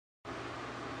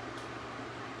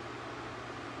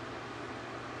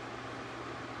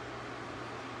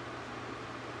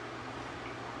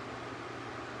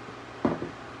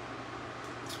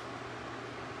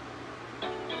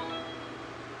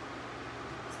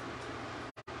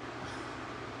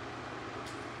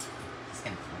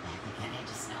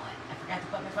forgot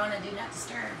to put my phone on Do Not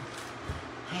Disturb.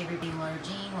 Hi everybody, Laura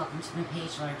Jean. Welcome to my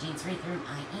page, Laura Jean's Read Room.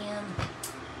 I am.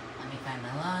 Let me find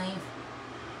my live.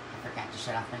 I forgot to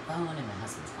shut off my phone and my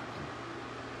husband's coming.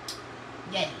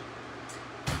 Yay.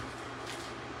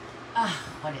 Ah,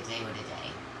 what a day, what a day.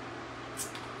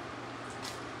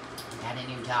 Got a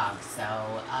new dog,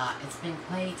 so it's been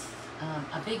quite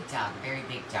a big dog, a very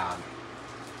big dog.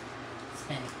 It's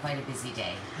been quite a busy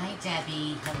day. Hi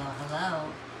Debbie, hello,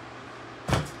 hello.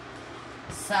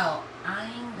 So,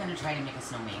 I'm going to try to make a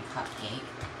snowman cupcake.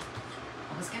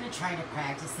 I was going to try to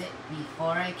practice it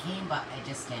before I came, but I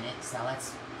just didn't, so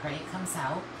let's pray it comes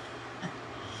out.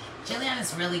 Jillian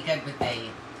is really good with the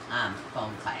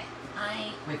foam clay.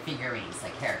 With figurines,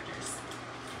 like characters.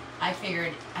 I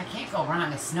figured I can't go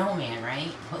wrong a snowman,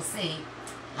 right? We'll see.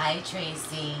 Hi,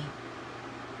 Tracy.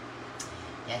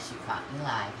 Yes, you caught me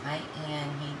live. Hi, Ann.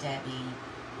 Hey, Debbie.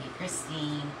 Hey,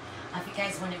 Christine. If you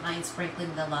guys wouldn't mind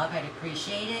sprinkling the love, I'd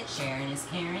appreciate it. Sharon is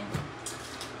Karen.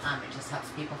 It just helps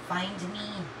people find me.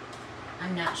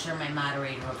 I'm not sure my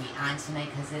moderator will be on tonight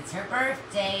because it's her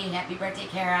birthday. Happy birthday,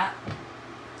 Kara.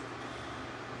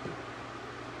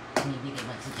 Maybe they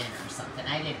went to dinner or something.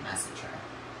 I didn't message her.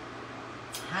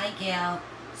 Hi, Gail.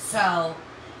 So,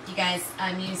 you guys,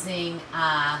 I'm using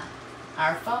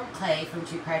our foam clay from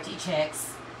Two Party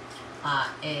Chicks.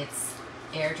 It's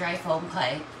air dry foam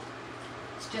clay.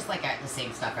 It's just like the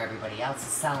same stuff everybody else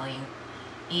is selling.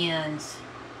 And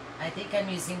I think I'm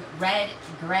using red,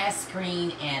 grass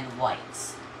green, and white.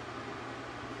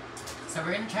 So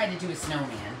we're going to try to do a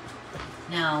snowman.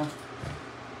 Now,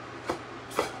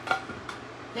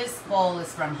 this bowl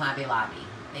is from Hobby Lobby.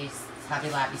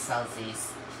 Hobby Lobby sells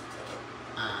these.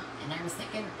 And I was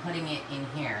thinking of putting it in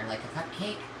here, like a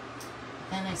cupcake.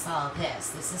 But then I saw this.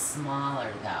 This is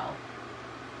smaller, though.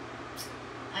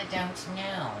 I don't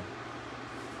know.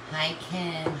 Hi,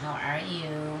 Kim. How are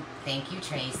you? Thank you,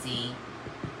 Tracy.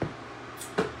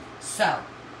 So,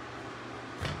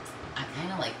 I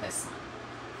kind of like this one.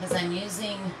 Because I'm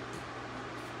using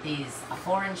these, a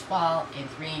 4-inch ball and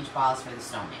 3-inch balls for the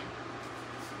snowman.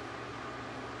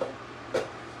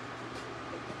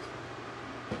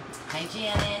 Hi,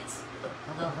 Janet.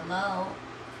 Hello, hello.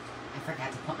 I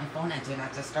forgot to put my phone on Do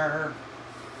Not Disturb.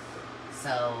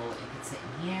 So, it could sit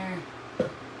in here.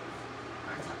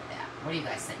 On top of that. What do you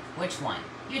guys think? Which one?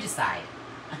 You decide.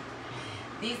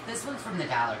 This one's from the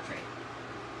Dollar Tree.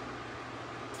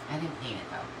 I didn't paint it,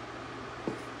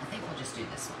 though. I think we'll just do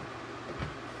this one.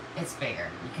 It's bigger.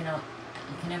 You can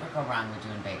never go wrong with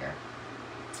doing bigger.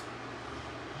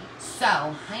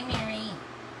 So, hi, Mary.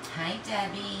 Hi,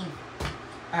 Debbie.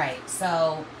 Alright,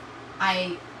 so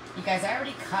you guys, I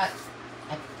already cut,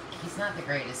 he's not the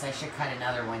greatest, I should cut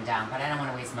another one down, but I don't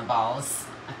want to waste my balls.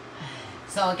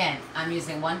 So again, I'm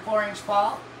using one 4-inch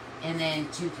ball, and then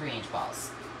two 3-inch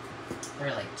balls.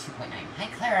 They're like 2.9. Hi,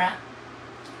 Clara.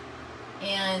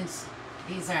 And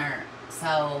these are,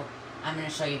 so I'm going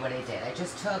to show you what I did. I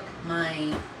just took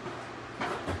my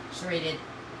serrated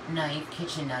knife,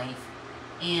 kitchen knife,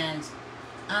 and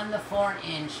on the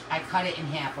 4-inch, I cut it in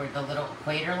half where the little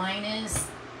equator line is.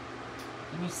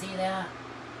 Can you see that?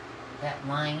 That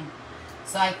line?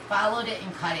 So I followed it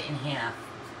and cut it in half.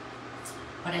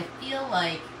 But I feel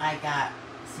like I got,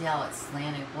 see how it's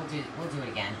slanted? We'll do it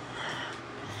again.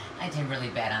 I did really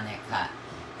bad on that cut.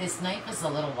 This knife is a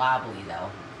little wobbly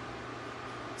though.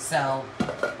 So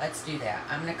let's do that.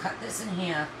 I'm going to cut this in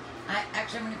half.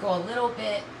 Actually, I'm going to go a little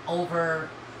bit over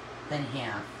than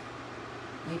half.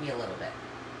 Maybe a little bit.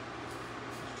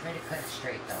 Try to cut it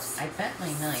straight though. I bent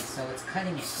my knife so it's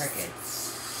cutting it crooked.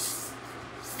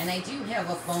 And I do have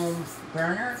a foam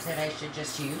burner that I should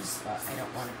just use, but I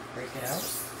don't want to break it out.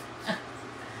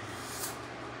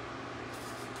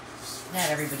 Not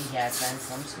everybody has them,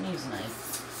 so I'm just going to use a knife.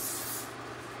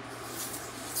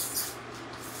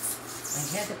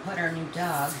 I had to put our new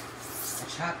dog, a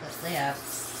chocolate lab.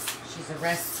 She's a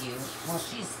rescue. Well,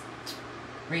 she's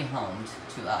rehomed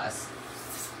to us.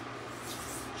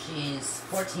 She's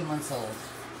 14 months old.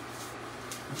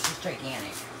 And she's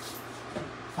gigantic.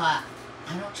 But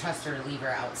I don't trust her to leave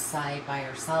her outside by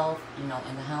herself, you know,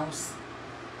 in the house.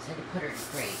 So I had to put her in a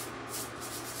crate.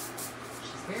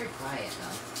 She's very quiet,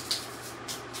 though.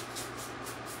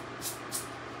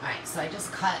 Alright, so I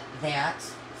just cut that.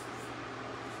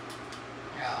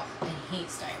 Oh, I hate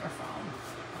styrofoam.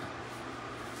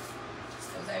 It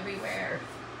just goes everywhere.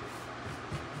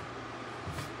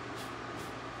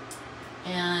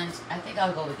 And I think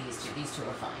I'll go with these two. These two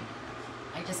are fine.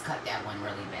 I just cut that one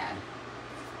really bad.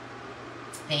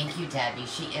 Thank you, Debbie.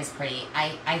 She is pretty.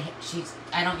 I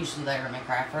don't usually let her in my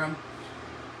craft room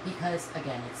because,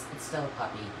 again, it's still a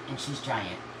puppy and she's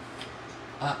giant.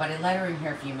 But I let her in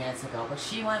here a few minutes ago. But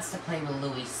she wants to play with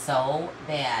Louie so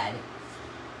bad.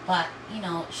 But, you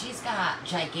know, she's got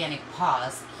gigantic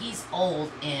paws. He's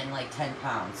old and like 10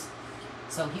 pounds.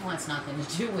 So he wants nothing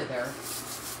to do with her.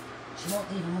 She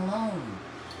won't leave him alone.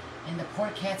 And the poor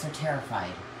cats are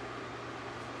terrified.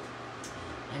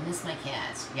 I miss my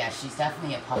cats. Yeah, she's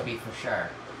definitely a puppy for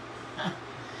sure.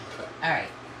 Alright.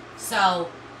 So,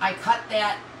 I cut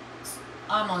that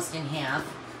almost in half.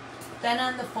 Then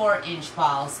on the 4-inch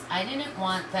balls, I didn't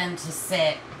want them to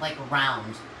sit like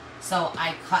round. So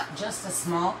I cut just a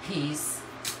small piece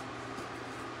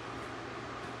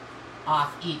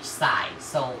off each side.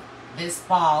 So this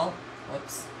ball,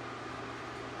 whoops,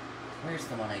 where's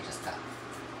the one I just cut?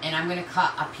 And I'm going to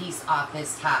cut a piece off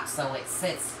this top so it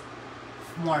sits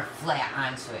more flat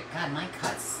onto it. God, my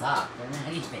cuts suck. They're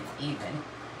not even.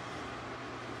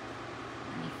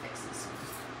 Let me fix this one.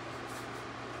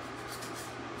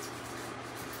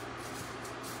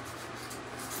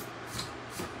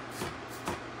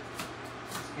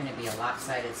 It's going to be a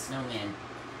lopsided snowman.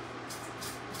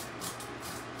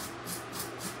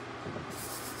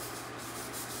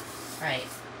 Right.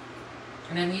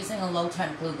 And I'm using a low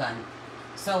temp glue gun.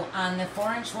 So on the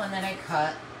 4-inch one that I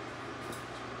cut,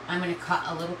 I'm going to cut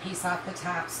a little piece off the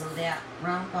top so that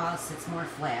round ball sits more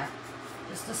flat.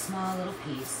 Just a small little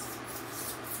piece.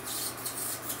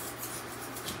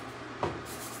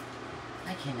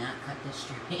 I cannot cut this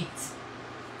straight.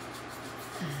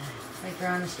 If I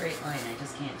draw in a straight line, I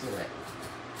just can't do it.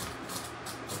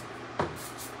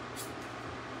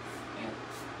 Yep.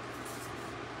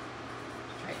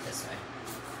 Try it this way.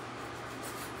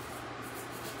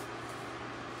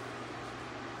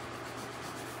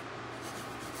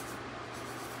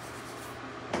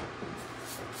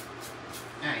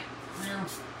 Alright, well,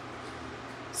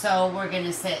 so we're going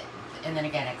to sit, and then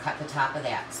again I cut the top of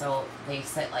that, so they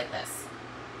sit like this.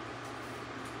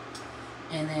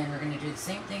 And then we're going to do the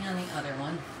same thing on the other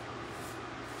one.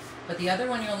 But the other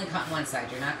one you only cut one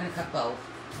side, you're not going to cut both.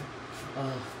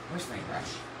 Oh, where's my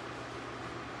brush?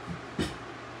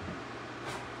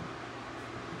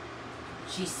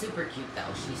 She's super cute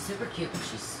though, she's super cute,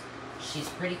 she's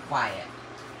pretty quiet.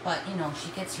 But, you know, she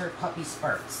gets her puppy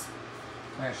spurts,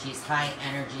 where she's high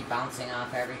energy, bouncing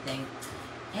off everything.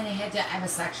 And I have a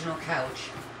sectional couch.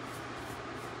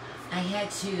 I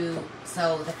had to,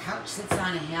 so the couch sits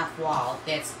on a half wall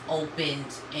that's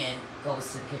opened and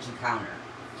goes to the kitchen counter.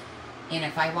 And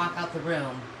if I walk out the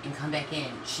room and come back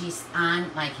in, she's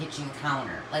on my kitchen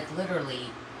counter. Like literally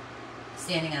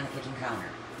standing on the kitchen counter.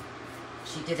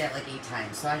 She did that like 8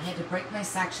 times. So I had to break my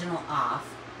sectional off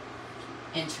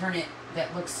and turn it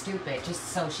that looks stupid just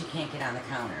so she can't get on the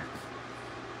counter.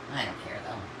 I don't care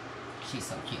though. She's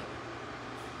so cute.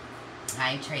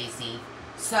 Hi Tracy.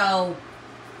 So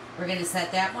we're going to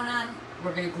set that one on.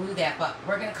 We're going to glue that, but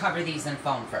we're going to cover these in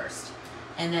foam first.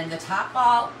 And then the top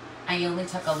ball, I only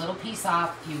took a little piece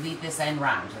off. You leave this end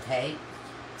round, okay?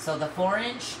 So the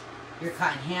 4-inch, you're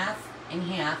cutting half and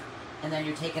half, and then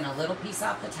you're taking a little piece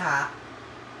off the top.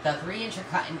 The 3-inch you're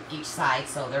cutting each side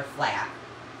so they're flat.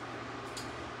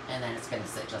 And then it's going to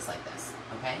sit just like this,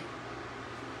 okay?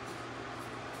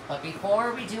 But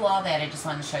before we do all that, I just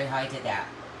want to show you how I did that.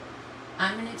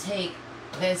 I'm going to take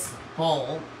this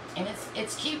bowl, and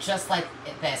it's cute just like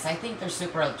this. I think they're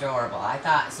super adorable. I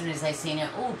thought as soon as I seen it,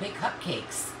 oh, big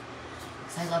cupcakes.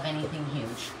 Because I love anything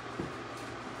huge.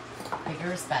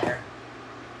 Bigger is better.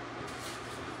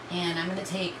 And I'm going to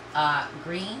take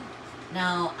green.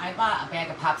 Now, I bought a bag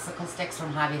of Popsicle Sticks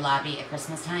from Hobby Lobby at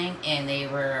Christmas time, and they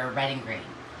were red and green.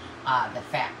 The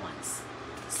fat ones.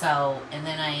 So, and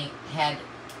then I had,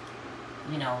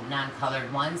 you know,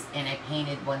 non-colored ones, and I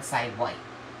painted one side white.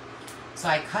 So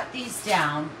I cut these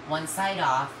down, one side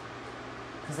off,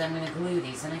 because I'm going to glue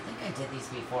these, and I think I did these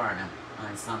before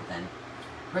on something.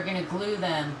 We're going to glue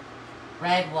them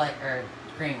red, white, or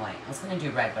green, white. I was going to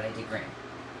do red, but I did green.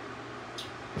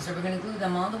 So we're going to glue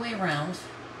them all the way around,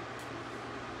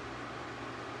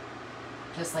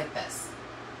 just like this.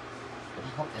 I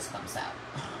hope this comes out.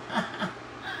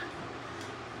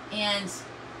 And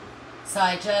so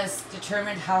I just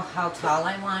determined how tall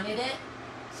I wanted it.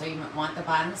 So you want the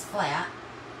bottoms flat.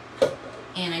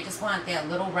 And I just want that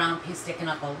little round piece sticking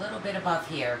up a little bit above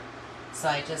here. So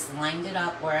I just lined it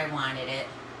up where I wanted it.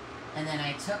 And then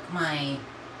I took my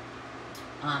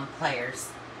pliers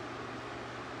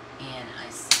and I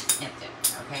snipped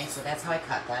it. Okay, so that's how I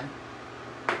cut them.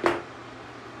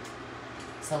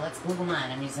 So let's glue them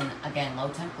on. I'm using, again, low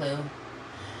temp glue.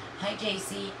 Hi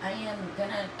JC, I am going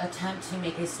to attempt to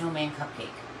make a snowman cupcake.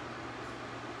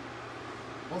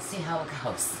 We'll see how it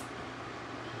goes.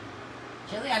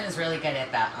 Juliana's really good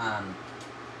at the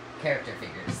character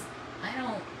figures.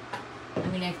 I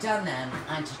mean, I've done them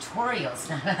on tutorials,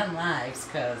 not on lives,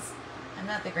 because I'm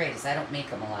not the greatest. I don't make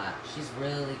them a lot. She's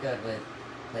really good with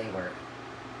clay work.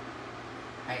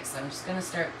 Alright, so I'm just going to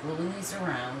start gluing these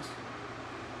around,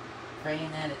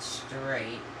 praying that it's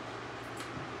straight.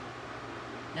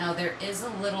 Now, there is a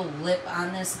little lip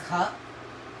on this cup.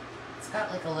 It's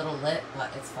got like a little lip,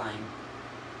 but it's fine.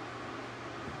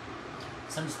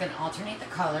 So I'm just going to alternate the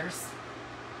colors.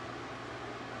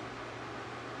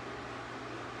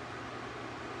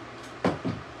 I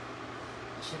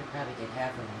should have probably did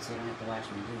half of them so you don't have to watch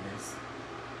me do this.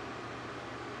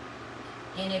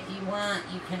 And if you want,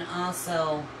 you can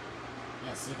also,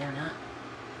 yeah, see, they're not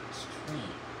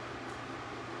straight.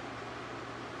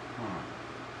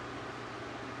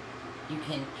 You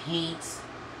can paint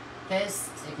this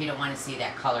if you don't want to see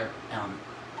that color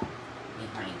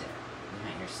behind it,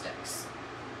 behind your sticks.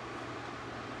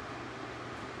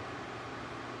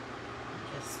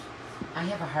 I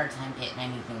have a hard time getting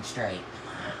anything straight.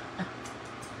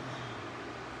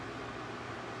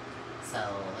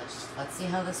 So let's see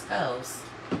how this goes.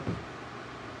 I'm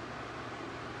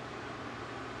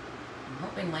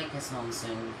hoping Mike is home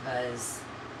soon because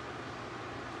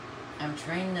I'm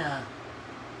trying to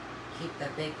keep the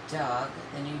big dog,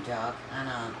 the new dog, on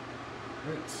a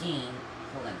routine.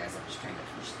 Hold on, guys. I'm just trying to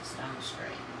push this down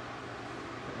straight.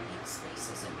 We're gonna have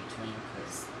spaces in between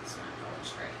because it's not going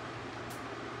straight.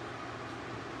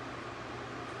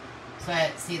 So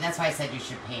see, that's why I said you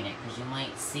should paint it, because you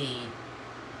might see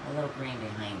a little green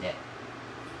behind it.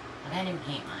 But I didn't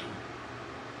paint mine.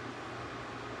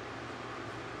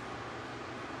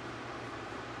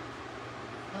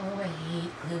 Oh, I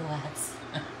hate glue webs.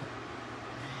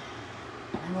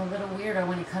 I'm a little weirdo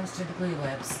when it comes to the glue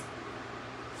webs.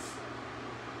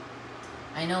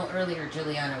 I know earlier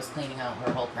Juliana was cleaning out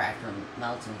her whole craft room,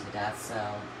 melting to death,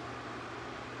 so...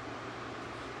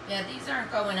 Yeah, these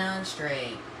aren't going on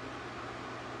straight.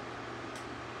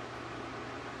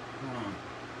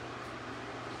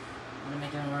 What am I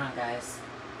doing wrong, guys?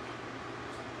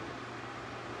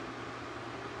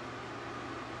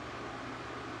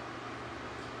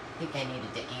 I think I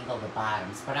needed to angle the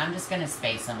bottoms, but I'm just going to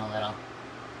space them a little.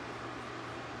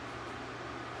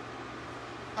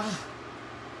 Oh,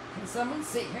 can someone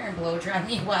sit here and blow dry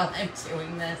me while I'm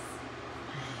doing this?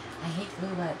 I hate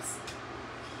glue webs.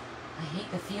 I hate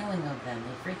the feeling of them.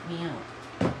 They freak me out.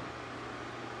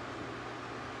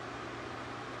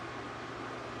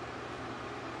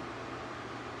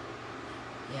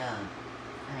 Yeah.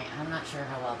 Alright, I'm not sure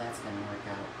how well that's going to work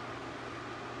out.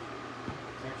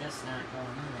 They're just not going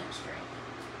on that straight.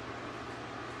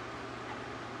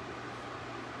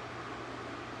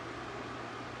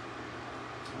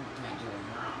 What am I doing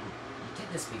wrong? I did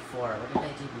this before. What did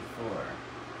I do before?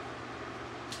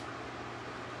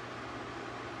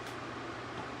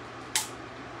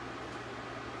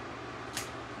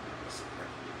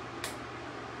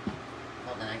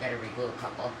 Hold on, I gotta reglue a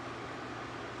couple.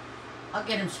 I'll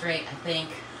get them straight, I think.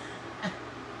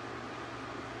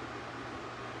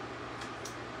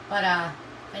 But,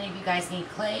 if any of you guys need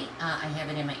clay, I have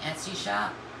it in my Etsy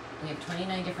shop. We have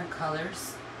 29 different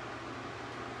colors.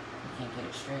 I can't get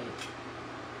it straight.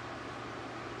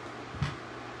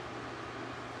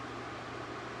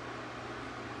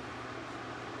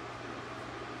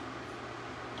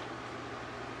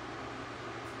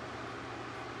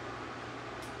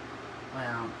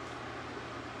 Well,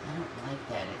 I don't like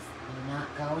that. It's not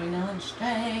going on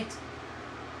straight.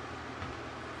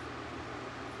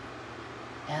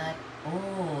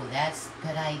 Oh, that's a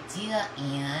good idea,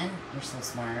 Anne. You're so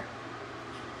smart.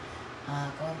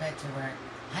 Going back to work.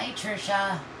 Hi,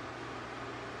 Trisha.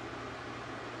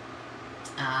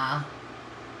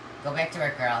 Go back to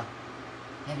work, girl.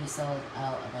 Have you sold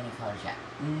out of any colors yet?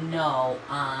 No.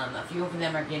 A few of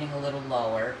them are getting a little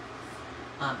lower.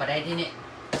 But I didn't...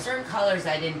 Certain colors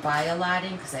I didn't buy a lot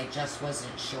in because I just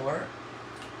wasn't sure.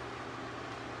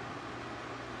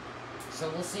 So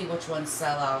we'll see which ones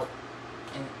sell out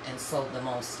and sold the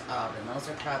most of. And those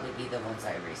will probably be the ones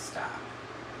I restock.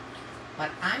 But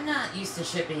I'm not used to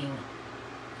shipping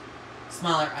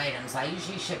smaller items. I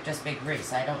usually ship just big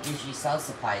wreaths. I don't usually sell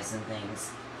supplies and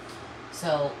things.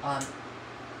 So,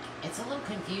 it's a little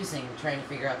confusing trying to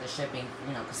figure out the shipping,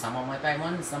 you know, because someone might buy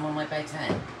one and someone might buy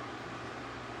 10.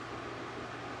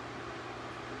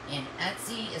 And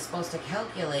Etsy is supposed to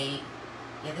calculate...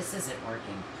 Yeah, this isn't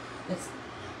working.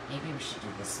 Maybe we should do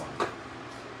this one.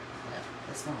 Yeah,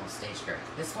 this one will stay straight.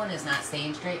 This one is not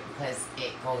staying straight because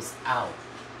it goes out.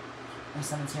 Oh,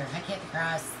 someone's here. Hi, Cat the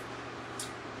Cross.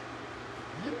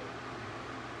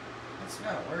 It's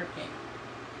not working.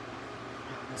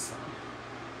 Oh, this one.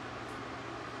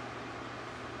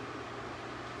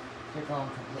 You're going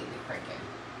completely crooked.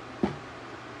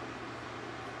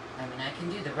 I mean, I can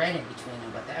do the red in between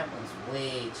them, but that one's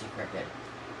way too crooked.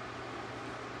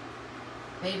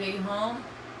 Baby, are you home?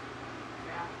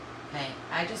 Yeah. Okay,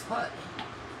 I just put,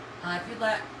 if you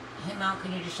let him out,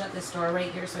 can you just shut this door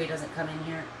right here so he doesn't come in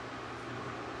here?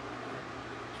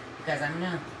 Because I'm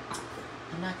not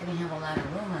gonna have a lot of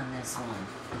room on this one.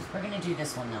 We're gonna do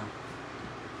this one though.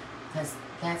 Because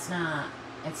that's not,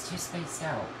 it's too spaced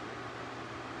out.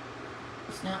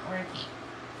 It's not working.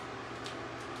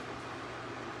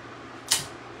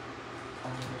 Oh,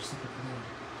 they're super glued.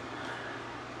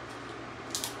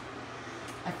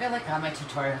 I feel like all my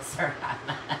tutorials are a hot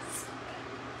mess.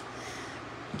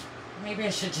 Maybe I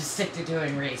should just stick to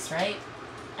doing wreaths, right?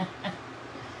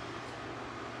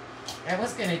 I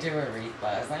was gonna do a wreath,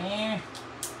 but I was like, eh.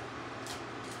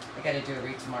 I gotta do a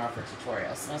wreath tomorrow for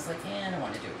tutorials. And I was like, yeah, I don't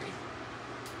want to do a wreath.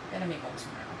 I gotta make one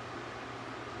tomorrow.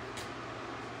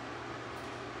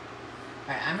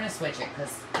 Alright, I'm gonna switch it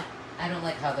because I don't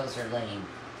like how those are laying.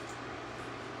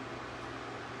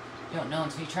 You don't know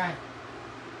until you try.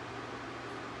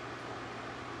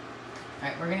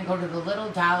 Alright, we're gonna go to the little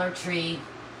Dollar Tree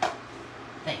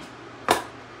thing.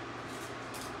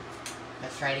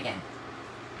 Let's try it again.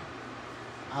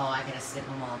 Oh, I gotta snip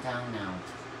them all down now.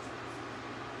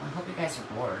 Well, I hope you guys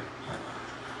are bored.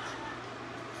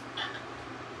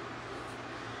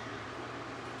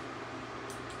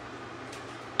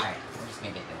 Alright, we're just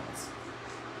gonna get new ones.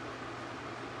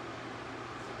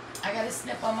 I gotta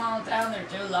snip them all down, they're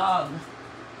too long.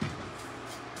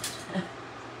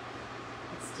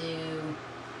 Let's do...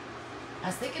 I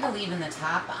was thinking of leaving the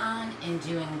top on and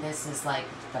doing this as like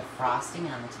the frosting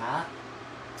on the top.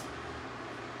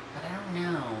 But I don't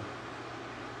know.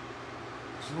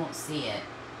 You won't see it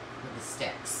with the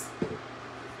sticks.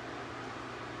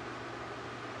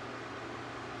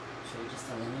 Should we just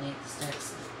eliminate the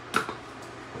sticks? Oh,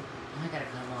 I gotta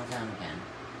cut them all down again.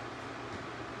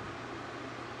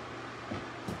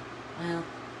 Well.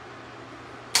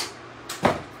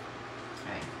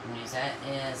 Alright, I'm gonna use that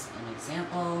as an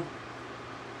example.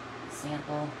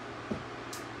 Sample.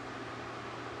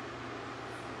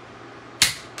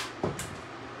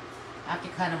 I have to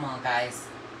cut them all, guys.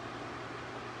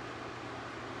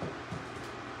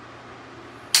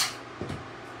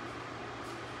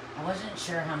 I wasn't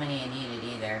sure how many I needed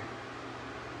either.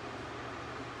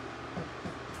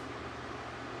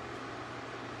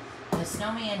 The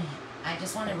snowman, I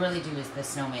just want to really do is the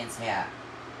snowman's hat.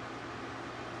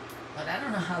 But I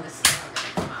don't know how this is all going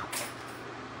to come out.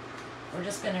 We're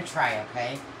just going to try,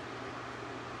 okay?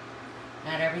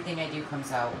 Not everything I do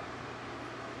comes out.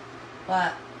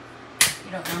 But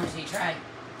you don't know until you try.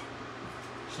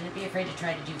 Shouldn't be afraid to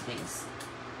try to do things.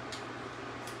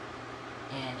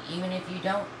 And even if you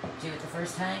don't do it the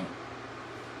first time,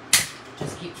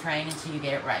 just keep trying until you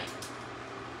get it right.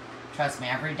 Trust me,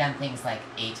 I've redone things like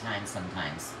 8 times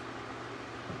sometimes.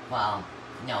 Well,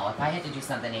 no, if I had to do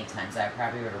something 8 times, I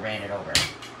probably would have ran it over.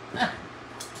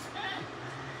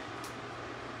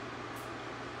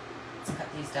 Let's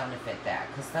cut these down to fit that,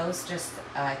 because those just,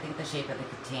 I think the shape of the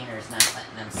container is not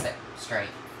letting them sit straight.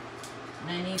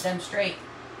 And I need them straight.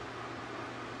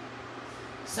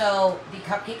 So, the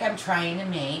cupcake I'm trying to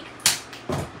make,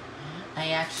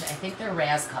 I think they're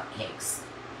Raz cupcakes.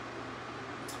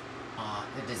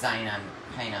 The design I'm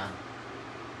kind of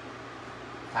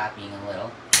copying a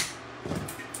little.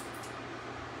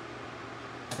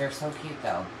 They're so cute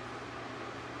though.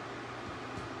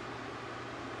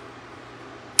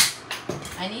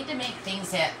 I need to make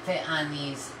things that fit on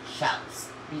these shelves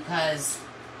because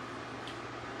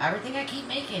everything I keep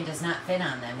making does not fit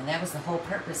on them, and that was the whole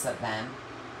purpose of them.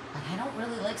 But I don't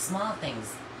really like small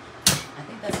things. I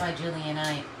think that's why Julie and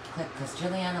I clicked, because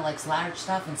Juliana likes large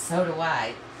stuff and so do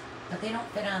I. But they don't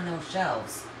fit on those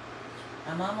shelves.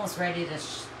 I'm almost ready to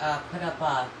put up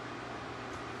a...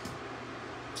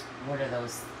 What are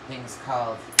those things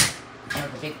called? You know,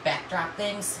 the big backdrop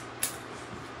things?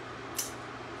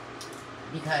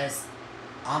 Because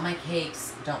all my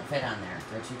cakes don't fit on there.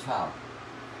 They're too tall.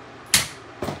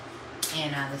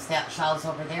 And on the shelves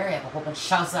over there, I have a whole bunch of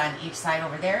shelves on each side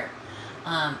over there.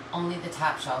 Only the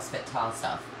top shelves fit tall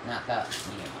stuff, not the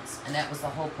medium ones. And that was the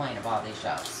whole point of all these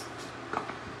shelves.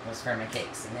 Was for my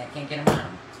cakes, and I can't get them on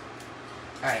them.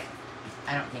 Alright,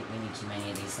 I don't think we need too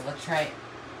many of these, so let's try it.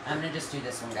 I'm going to just do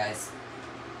this one, guys.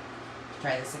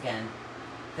 Try this again.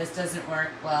 If this doesn't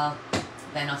work, well,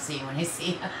 then I'll see you when I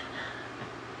see you.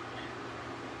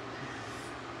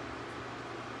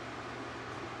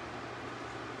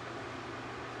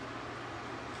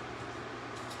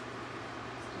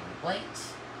 White.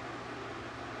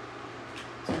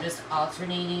 So just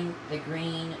alternating the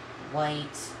green,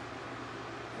 white,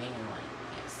 Green and white.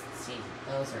 Yes. See,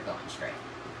 those are going straight.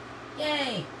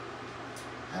 Yay!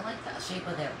 I like the shape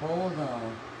of that bowl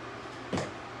though.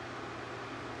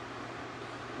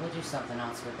 We'll do something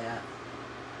else with that.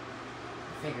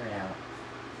 Figure it out.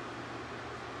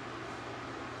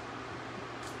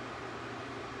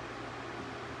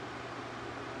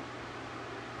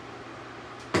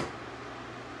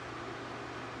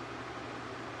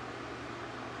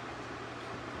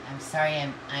 I'm sorry,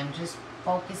 I'm just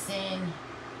focusing.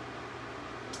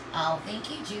 Oh, thank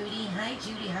you, Judy. Hi,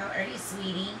 Judy. How are you,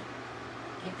 sweetie?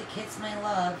 Give the kids my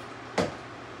love.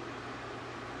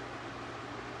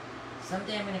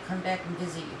 Someday I'm going to come back and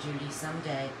visit you, Judy.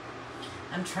 Someday.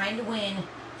 I'm trying to win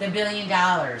the $1 billion.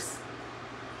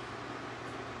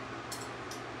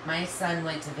 My son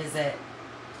went to visit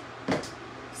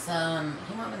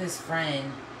he went with his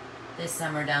friend this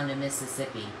summer down to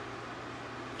Mississippi.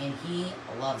 And he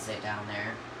loves it down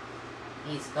there.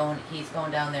 He's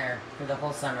going down there for the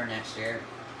whole summer next year.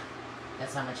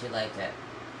 That's how much he liked it.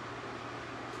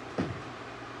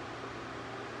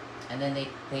 And then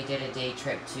they did a day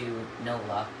trip to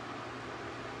NOLA.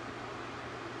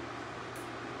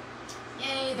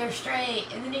 Yay, they're straight.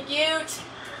 Isn't it cute?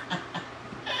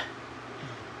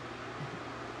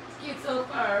 It's cute so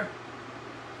far.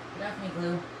 Get off me,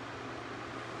 glue.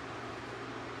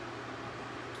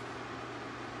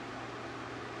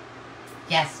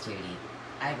 Yes, Judy.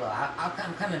 I will.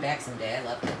 I'm coming back someday. I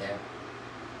love it there.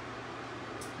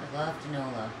 I love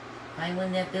NOLA. If I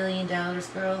win that $1 billion,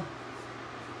 girl,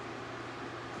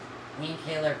 me and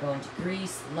Kayla are going to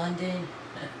Greece, London.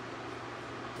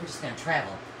 We're just going to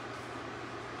travel.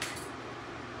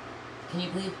 Can you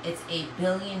believe it's $1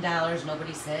 billion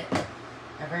nobody's hit?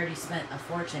 I've already spent a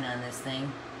fortune on this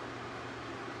thing.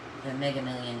 The Mega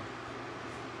Million.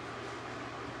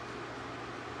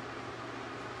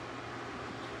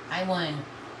 I won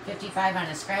 55 on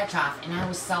a scratch off, and I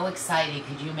was so excited.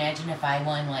 Could you imagine if I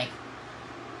won like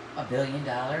 $1 billion?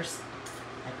 I'd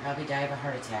probably die of a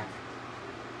heart attack.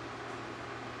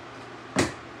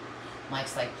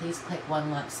 Mike's like, please click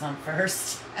one lump sum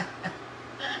first.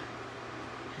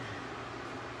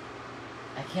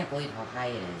 I can't believe how high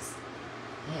it is.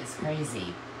 It is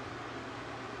crazy.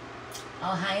 Oh,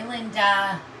 hi,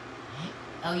 Linda.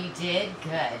 Oh, you did?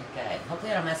 Good, good.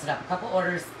 Hopefully I don't mess it up. A couple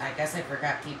orders, I guess I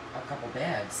forgot to keep a couple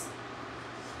bags.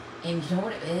 And you know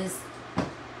what it is?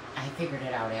 I figured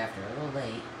it out after, a little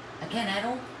late. Again, I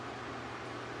don't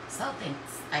sell things.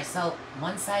 I sell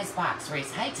one size box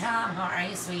race. Hi, Tom. How are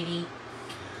you, sweetie?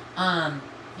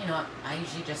 You know, I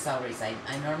usually just sell race. I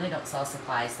normally don't sell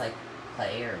supplies like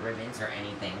clay or ribbons or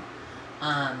anything.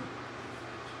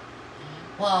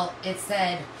 Well, it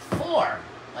said 4.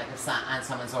 Like if on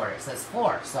someone's order, it says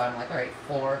 4. So I'm like, all right,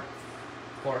 4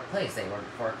 clays. They ordered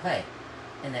 4 clay.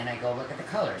 And then I go look at the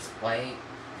colors. White,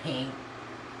 pink,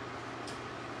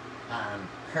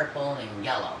 purple, and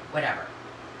yellow. Whatever.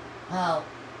 Well,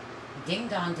 Ding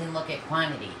Dong didn't look at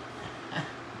quantity.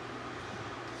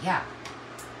 Yeah.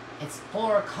 It's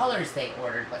 4 colors they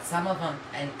ordered, but some of them,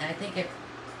 and I think if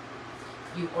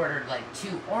you ordered like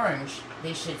 2 orange,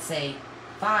 they should say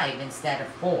 5 instead of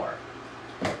 4.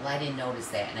 Well, I didn't notice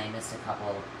that, and I missed a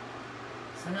couple.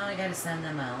 So now I gotta send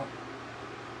them out.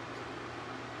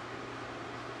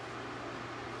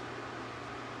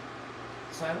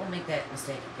 So I won't make that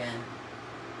mistake again.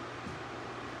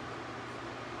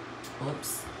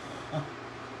 Oops. Oh.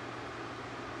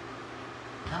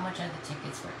 How much are the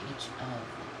tickets for each of?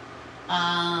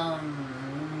 I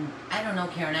don't know,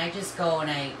 Karen. I just go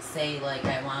and I say, like,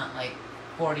 I want, like,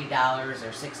 $40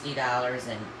 or $60,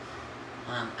 and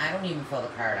I don't even fill the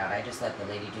card out. I just let the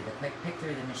lady do the quick pick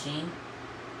through the machine.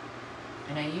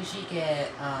 And I usually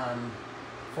get $40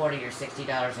 or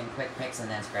 $60 in quick picks and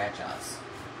then scratch-offs.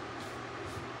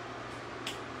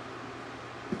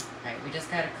 Alright, we just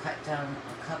got to cut down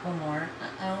a couple more.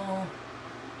 Uh-oh.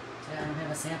 Do I don't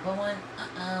have a sample one?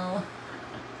 Uh-oh.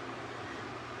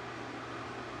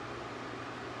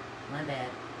 My bad.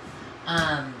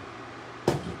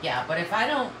 Yeah, but if I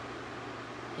don't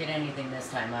get anything this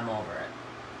time, I'm over it.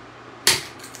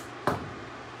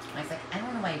 I was like, I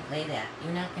don't know why you play that.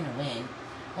 You're not going to win.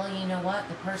 Well, you know what?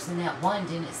 The person that won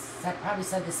probably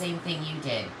said the same thing you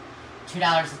did.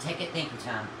 $2 a ticket. Thank you,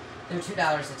 Tom. They're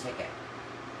 $2 a ticket.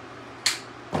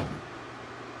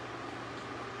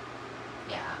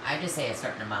 Yeah, I just say a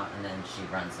certain amount and then she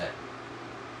runs it.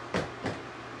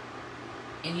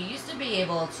 And you used to be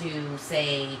able to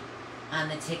say on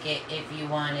the ticket if you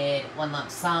wanted one lump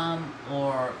sum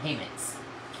or payments.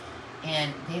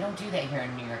 And they don't do that here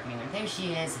in New York anymore. There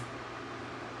she is.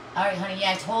 Alright, honey.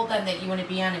 Yeah, I told them that you want to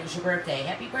be on. It was your birthday.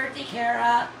 Happy birthday,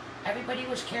 Kara. Everybody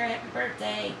wish Kara happy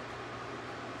birthday.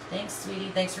 Thanks, sweetie.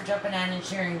 Thanks for jumping on and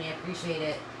sharing me. I appreciate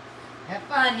it. Have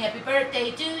fun. Happy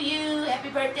birthday to you. Happy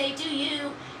birthday to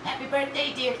you. Happy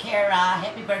birthday, dear Kara.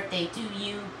 Happy birthday to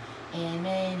you. And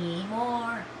many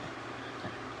more.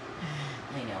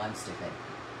 I know, I'm stupid.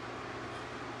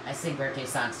 I sing birthday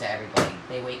songs to everybody.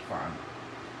 They wait for them.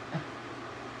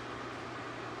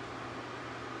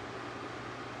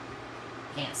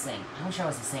 Can't sing. I wish I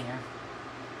was a singer.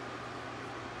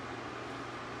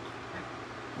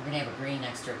 We're going to have a green,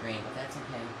 extra green, but that's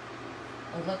okay.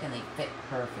 Oh, look, and they fit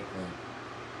perfectly.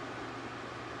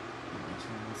 Let me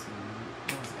turn this on.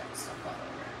 Oh, it's got stuff all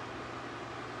over.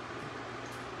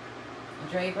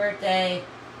 Enjoy your birthday.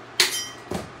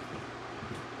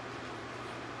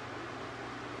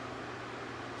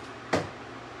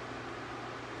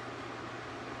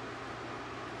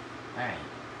 Alright.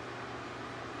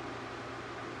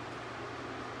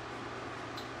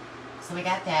 So we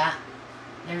got that.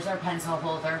 There's our pencil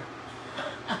holder.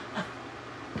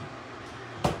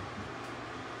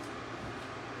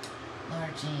 Laura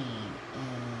Jean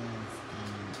is a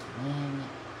win.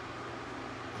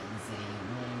 Is a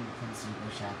win. Comes to go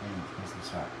shopping at the Christmas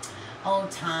store. Oh,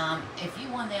 Tom, if you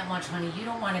won that much, honey, you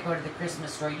don't want to go to the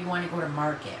Christmas store. You want to go to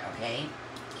market, okay?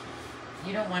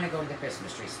 You don't want to go to the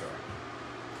Christmas tree store.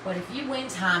 But if you win,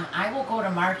 Tom, I will go to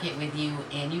market with you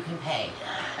and you can pay.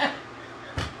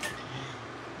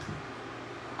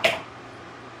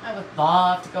 I would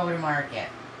love to go to market.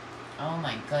 Oh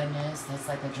my goodness, that's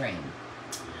like a dream.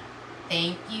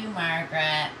 Thank you,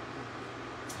 Margaret.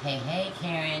 Hey, hey,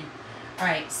 Karen.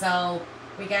 Alright, so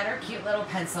we got our cute little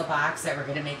pencil box that we're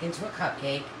going to make into a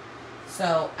cupcake.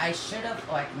 So I should have,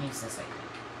 oh, I can use this, I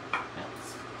think. No,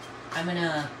 I'm going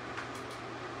to,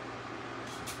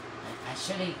 I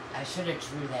should have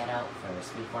drew that out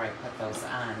first before I put those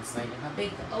on so I knew how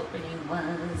big the opening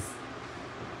was.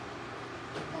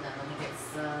 Hold on, let me get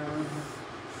some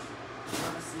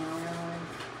marshmallow.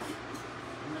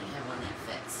 I might have one that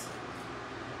fits.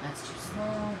 That's too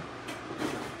small.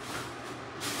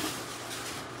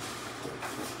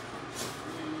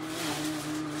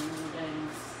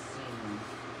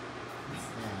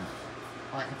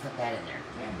 Oh, I can put that in there.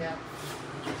 There we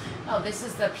go. Oh, this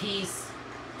is the piece.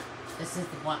 This is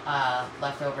the one,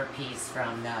 leftover piece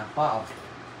from the bulb.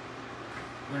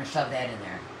 I'm going to shove that in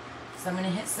there. So I'm going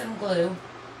to hit some glue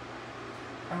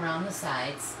around the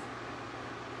sides.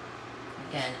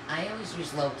 Again, I always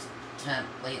use low temp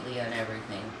lately on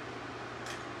everything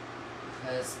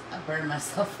because I burn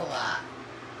myself a lot.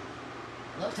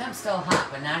 Low temp's still hot,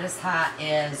 but not as hot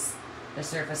as the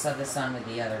surface of the sun with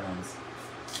the other ones.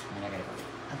 And I gotta go the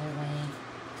other way.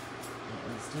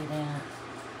 Let's do that.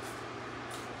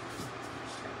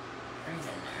 Right in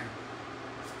there.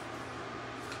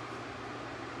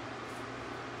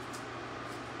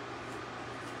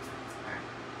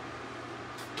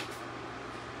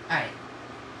 Alright,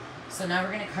 so now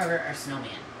we're going to cover our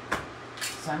snowman.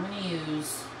 So I'm going to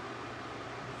use,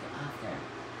 get off there.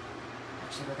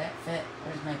 Actually, will that fit?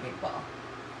 Where's my big ball?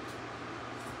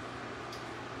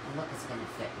 Oh, look, it's going to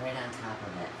fit right on top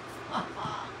of it.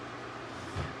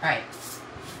 Alright,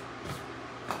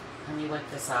 let me wipe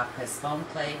this off because foam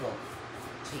clay will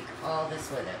take all this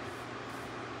with it.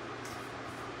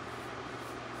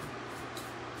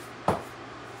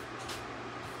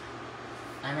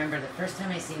 I remember the first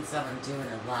time I seen someone doing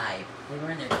it live, they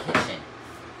were in their kitchen,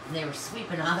 and they were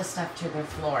sweeping all the stuff to their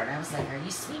floor, and I was like, are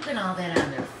you sweeping all that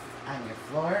on your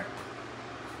floor?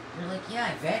 They're like,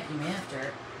 yeah, I vacuum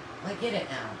after. Well, I get it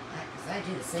now, because I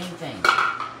do the same thing.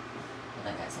 Hold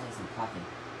on, guys, I need some coffee.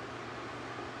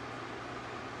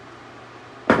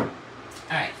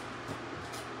 Alright,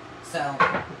 so,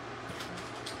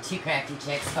 2 Crafty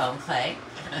Chicks foam clay.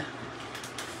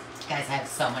 Guys, I have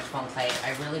so much foam clay.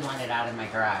 I really want it out in my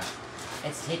garage.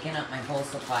 It's taking up my whole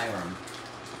supply room.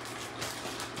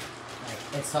 Like,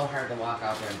 it's so hard to walk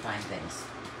out there and find things.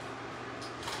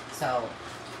 So,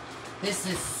 this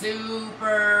is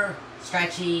super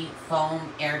stretchy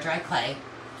foam air dry clay.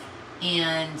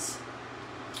 And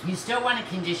you still want to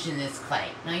condition this clay.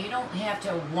 Now, you don't have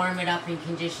to warm it up and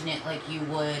condition it like you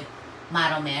would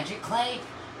Model Magic clay.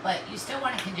 But you still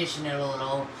want to condition it a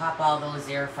little. Pop all those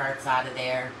air farts out of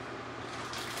there.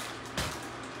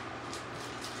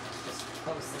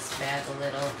 Close this bag a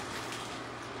little.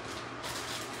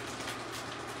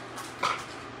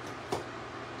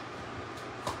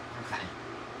 Okay.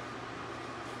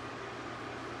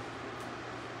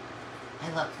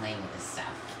 I love playing with this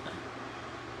stuff.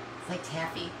 It's like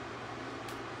taffy.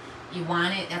 You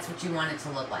want it, that's what you want it to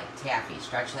look like. Taffy.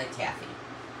 Stretch like taffy.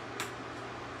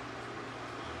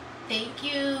 Thank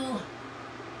you.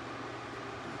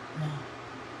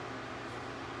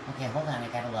 Okay, hold on. I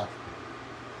gotta look.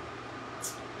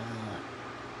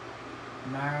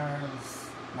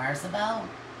 Marzabel?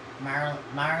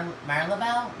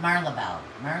 Marlabelle?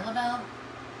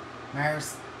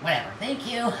 Whatever.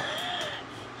 Thank you.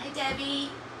 Hi, Debbie.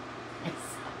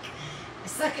 I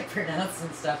suck at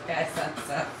pronouncing stuff, guys. I'm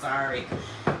so sorry.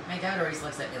 My dad always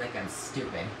looks at me like I'm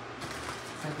stupid.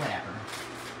 It's like, whatever.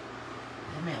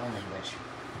 I have my own language.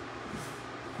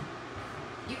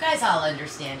 You guys all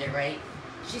understand it, right?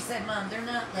 She said, Mom, they're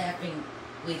not laughing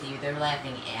with you. They're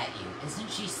laughing at you.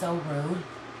 Isn't she so rude?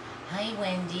 Hi,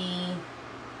 Wendy.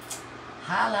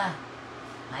 Holla.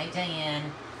 Hi,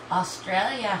 Diane.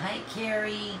 Australia. Hi,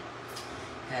 Carrie.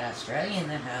 Got Australia in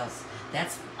the house.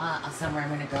 That's somewhere I'm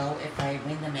going to go if I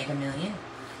win the Mega Million.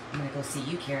 I'm going to go see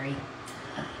you, Carrie.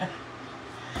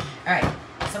 Alright,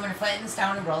 so I'm going to flatten this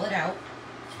down and roll it out.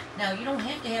 Now, you don't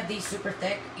have to have these super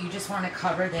thick. You just want to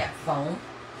cover that foam,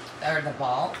 or the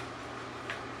ball.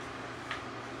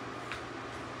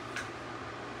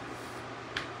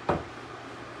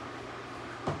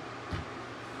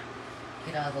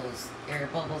 Get all those air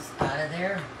bubbles out of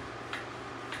there.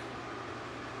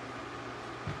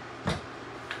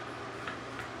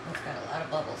 It's got a lot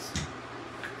of bubbles.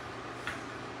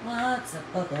 Lots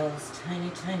of bubbles. Tiny,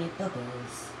 tiny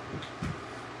bubbles.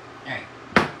 Alright.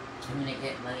 I'm going to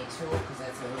get my tool because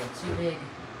that's a little too big.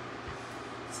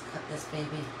 Let's cut this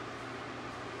baby.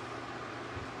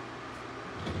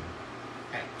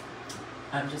 Alright.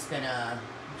 I'm just going to...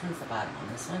 Which one's the bottom on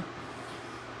this one?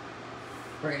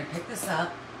 We're going to pick this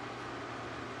up.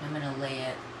 I'm going to lay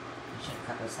it... I should have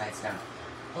cut those sides down.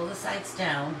 Pull the sides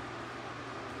down.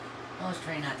 I was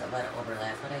trying not to let it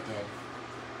overlap, but I did.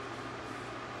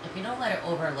 If you don't let it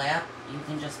overlap, you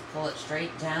can just pull it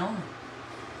straight down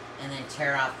and then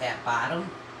tear off that bottom.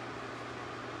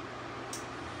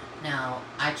 Now,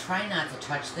 I try not to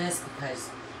touch this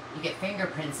because you get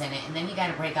fingerprints in it, and then you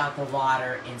got to break out the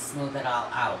water and smooth it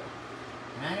all out.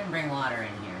 And I didn't bring water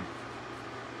in here.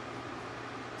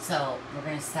 So, we're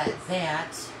going to set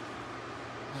that.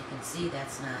 You can see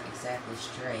that's not exactly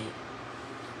straight.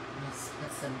 Let's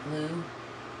put some glue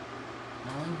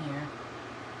all in here.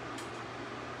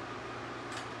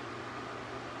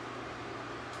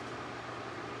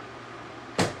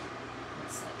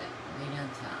 Let's set it right on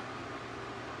top.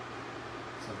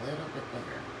 It's a little bit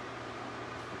bigger.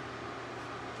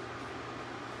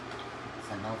 It's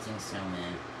a melting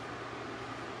snowman.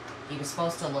 He was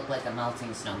supposed to look like a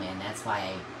melting snowman. That's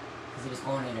why, because he was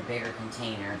going in a bigger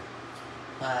container.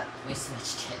 But we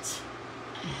switched it.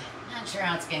 Not sure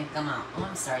how it's going to come out. Oh,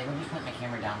 I'm sorry. Let me put my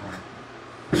camera down more.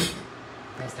 You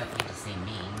guys don't need to see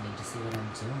me. You need to see what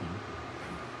I'm doing.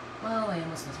 Whoa, I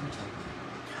almost missed my joke.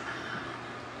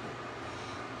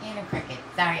 And I'm crooked.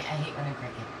 Sorry, I hate when I'm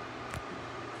crooked.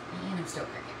 And I'm still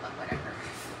crooked, but whatever.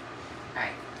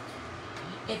 Alright.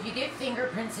 If you get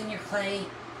fingerprints in your clay,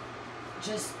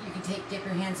 just, you can dip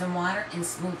your hands in water and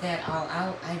smooth that all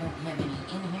out. I don't have any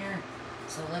in here.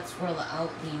 So let's roll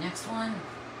out the next one.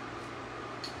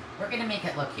 We're going to make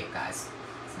it look cute, guys.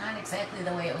 It's not exactly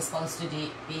the way it was supposed to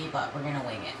be, but we're going to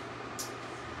wing it.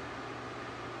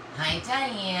 Hi,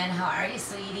 Diane. How are you,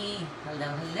 sweetie? Hello,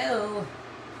 hello.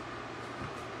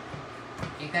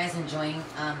 You guys enjoying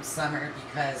summer?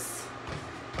 Because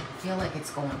I feel like it's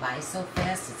going by so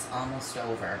fast, it's almost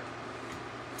over.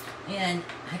 And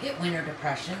I get winter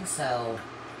depression, so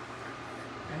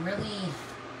I'm really,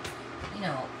 you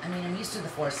know, I mean, I'm used to the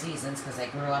 4 seasons because I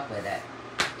grew up with it.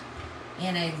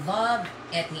 And I love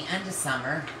at the end of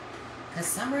summer, because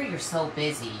summer you're so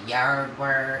busy. Yard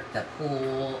work, the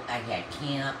pool, I had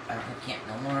camp, I don't have camp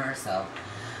no more, so,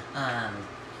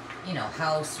 you know,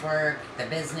 housework, the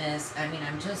business. I mean,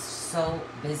 I'm just so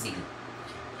busy.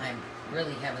 I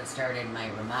really haven't started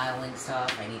my remodeling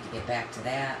stuff. I need to get back to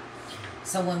that.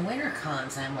 So when winter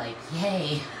comes, I'm like,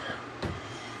 yay.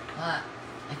 But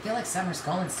I feel like summer's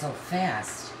going so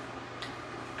fast.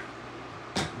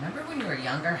 Remember when you were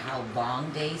younger how long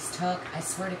days took? I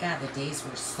swear to God, the days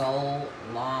were so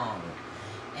long.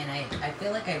 And I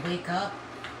feel like I wake up,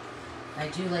 I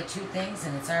do like 2 things,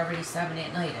 and it's already 7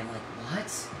 at night. I'm like,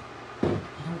 what?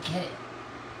 I don't get it.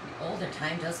 The older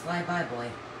time does fly by, boy.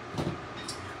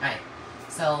 Alright,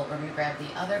 so we're going to grab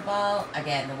the other ball.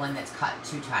 Again, the one that's cut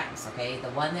 2 times, okay? The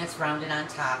one that's rounded on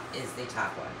top is the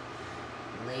top one.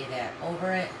 Lay that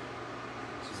over it.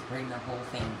 Just bring the whole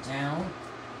thing down.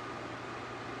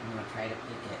 I'm going to try to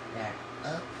pick it back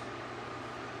up.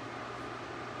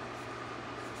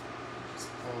 Just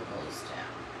pull those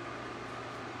down.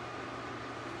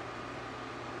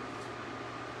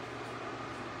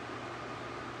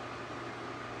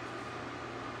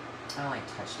 Oh, I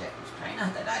touched it. I was trying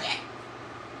not to touch it.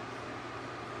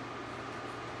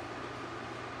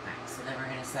 Alright, so then we're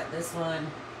going to set this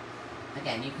one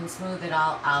Again, you can smooth it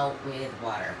all out with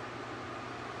water.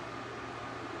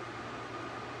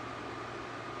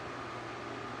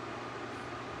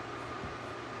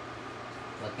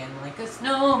 Looking like a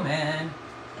snowman.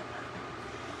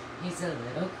 He's a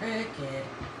little cricket.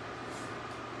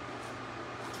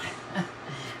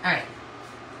 Alright.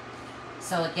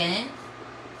 So again,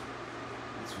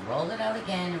 let's roll it out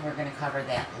again, and we're going to cover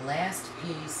that last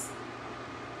piece.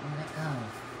 Where'd it go?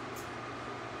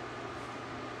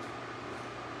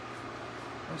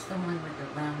 Where's the one with the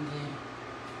rounded?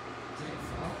 Did it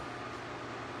fall?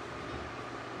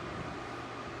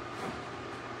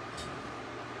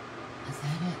 Is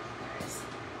that it? There it is.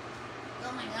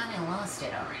 Oh my god, I lost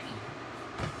it already.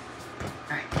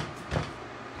 Alright.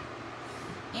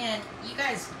 And you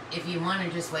guys, if you want to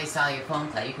just waste all your foam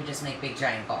clay, you could just make big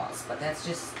giant balls. But that's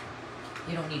just,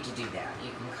 you don't need to do that.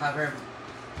 You can cover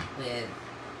with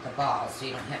the balls so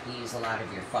you don't have to use a lot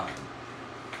of your foam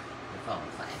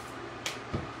clay.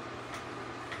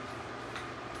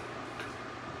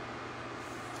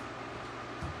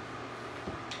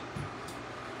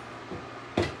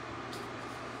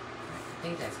 I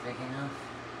think that's big enough.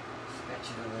 Stretch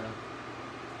it a little.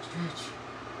 Stretch.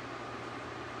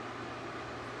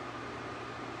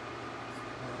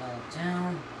 Pull it all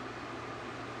down.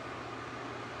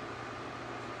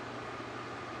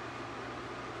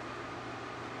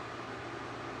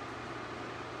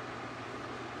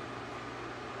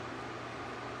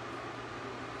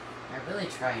 I really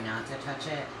try not to touch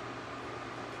it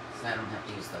so I don't have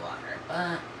to use the water,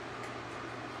 but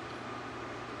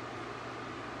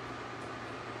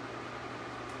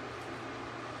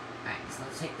alright, so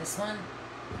let's take this one.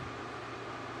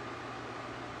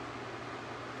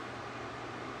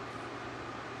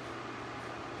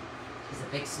 He's a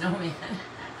big snowman.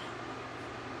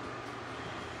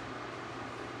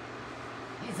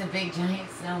 He's a big giant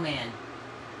snowman.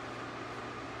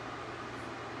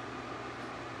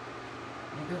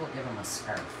 Maybe we'll give him a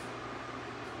scarf.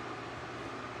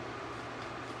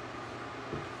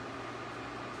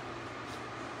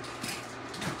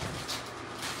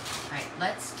 Alright,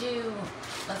 let's give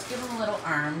him little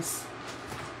arms.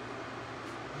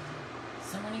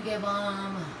 So I'm going to give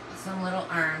him some little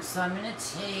arms. So I'm going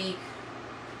to take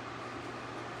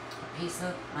a piece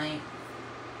of let's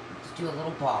do a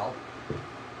little ball.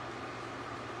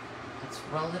 Let's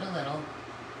roll it a little.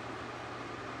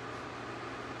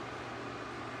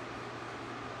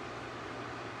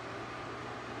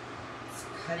 Let's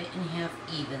cut it in half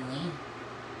evenly.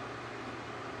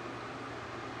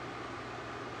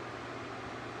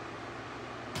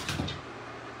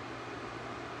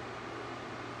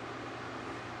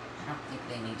 I don't think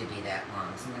they need to be that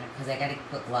long, so because I gotta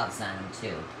put gloves on them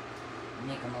too.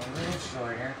 Make them a little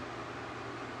shorter.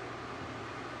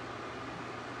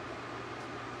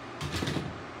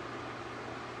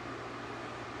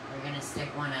 We're gonna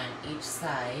stick one on each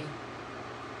side.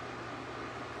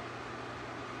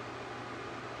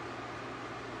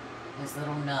 His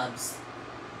little nubs.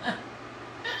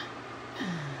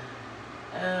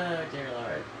 Oh dear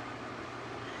Lord.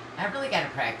 I've really got to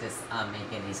practice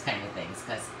making these kind of things,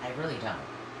 because I really don't.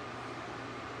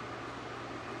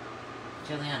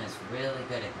 Juliana's really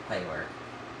good at the clay work.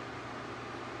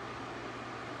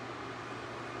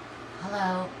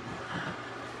 Hello.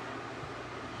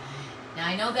 Now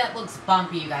I know that looks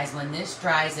bumpy, you guys. When this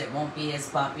dries, it won't be as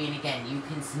bumpy. And again, you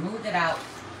can smooth it out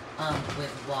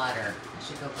with water. I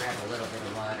should go grab a little bit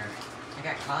of water. I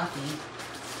got coffee.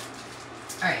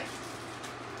 Alright.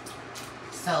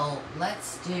 So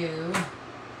let's do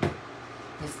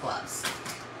his gloves.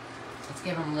 Let's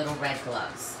give him little red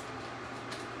gloves.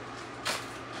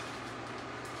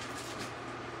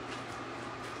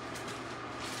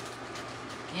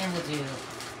 And we'll do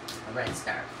a red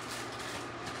scarf.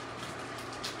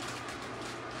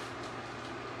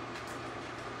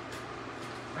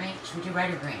 Right? Should we do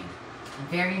red or green? I'm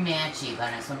very matchy,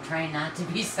 but so I'm trying not to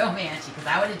be so matchy, because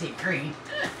I would have did green.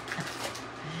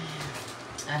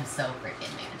 I'm so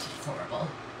freaking matchy. It's horrible.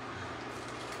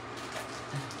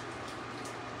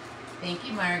 Thank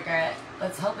you, Margaret.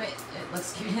 Let's hope it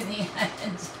looks cute in the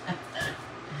end.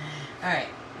 Alright,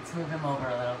 let's move him over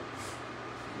a little.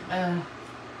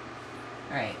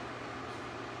 Alright.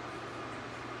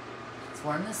 Let's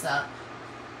warm this up.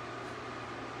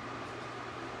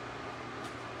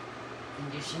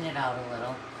 Condition it out a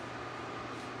little.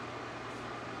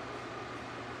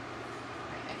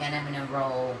 Right, again, I'm going to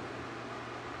roll.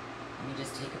 Let me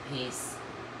just take a piece.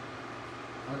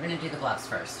 We're going to do the gloves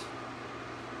first.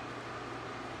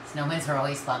 Snowmen are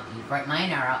always bumpy.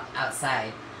 Mine are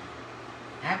outside.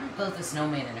 I haven't built a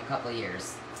snowman in a couple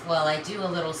years. Well, I do a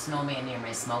little snowman near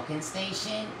my smoking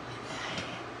station.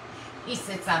 He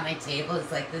sits on my table.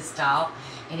 It's like this tall,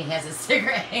 and he has a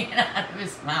cigarette hanging out of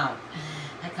his mouth.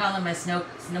 I call him my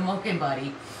smoking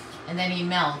buddy, and then he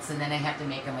melts, and then I have to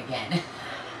make him again.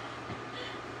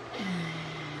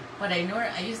 But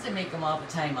I used to make him all the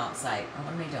time outside. Oh,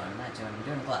 what am I doing? I'm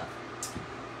doing a glove.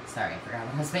 Sorry, I forgot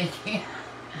what I was making.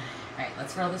 Alright,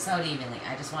 let's roll this out evenly.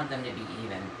 I just want them to be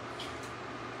even.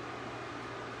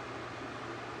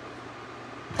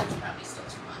 That's probably still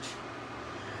too much.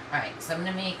 Alright, so I'm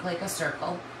going to make like a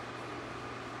circle.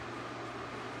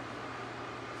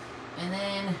 And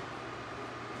then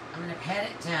I'm going to pat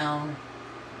it down.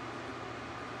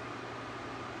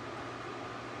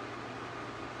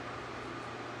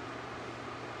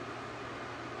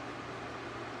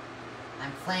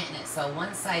 I'm flattening it so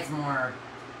one side's more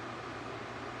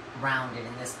rounded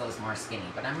and this goes more skinny,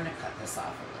 but I'm going to cut this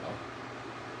off a little.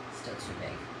 Still too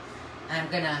big. And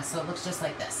I'm going to, so it looks just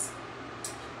like this.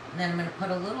 And then I'm going to put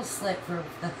a little slit for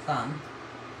the thumb.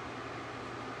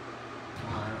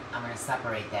 I'm going to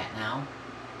separate that now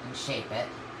and shape it.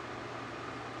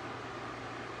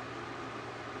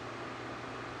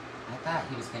 I thought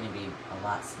he was going to be a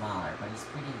lot smaller, but he's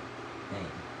pretty big.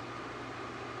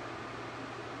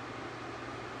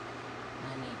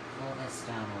 Let me pull this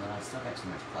down a little. I still got too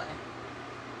much clay.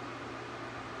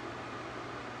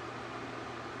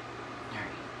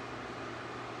 Alright.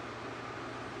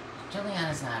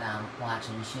 Juliana's not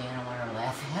watching. She don't want her to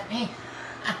laugh at me.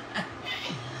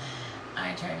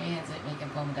 I tried my hands at making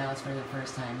foam dolls for the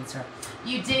first time. It's rough.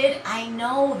 You did? I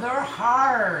know. They're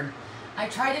hard. I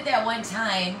tried it that one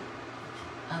time.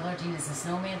 Lord Jean, is the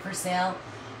snowman for sale?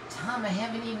 Tom, I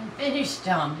haven't even finished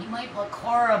them. He might look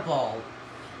horrible.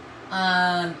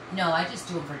 No, I just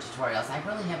do them for tutorials. I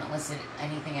really haven't listed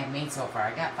anything I've made so far.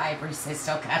 I got 5 wreaths. I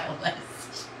still got a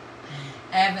list.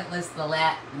 I haven't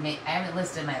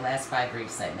listed my last 5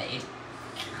 wreaths I made.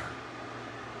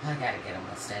 I gotta get them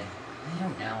listed. I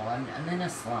don't know. I'm in a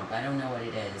slump. I don't know what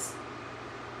it is.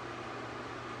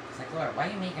 It's like, Laura, why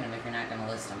are you making them if you're not going to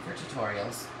list them for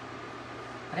tutorials?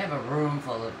 But I have a room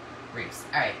full of wreaths.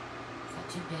 Alright. Is that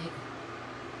too big?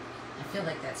 I feel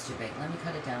like that's too big. Let me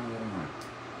cut it down a little more.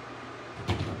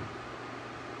 It's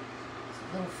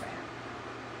a little fat.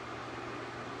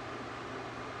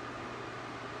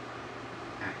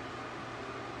 Alright.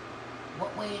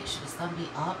 What way should his thumb be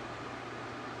up?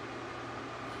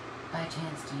 By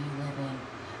chance, do you live in...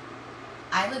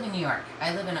 I live in New York.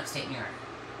 I live in upstate New York.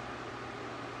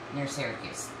 Near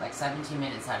Syracuse. Like 17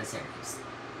 minutes out of Syracuse.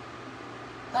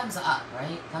 Thumbs up,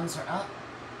 right? Thumbs are up.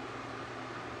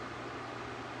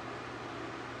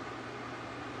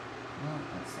 Well,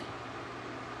 let's see.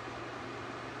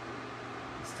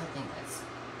 I still think that's...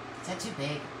 Is that too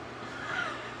big?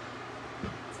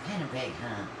 It's kind of big,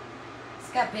 huh?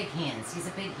 He's got big hands. He's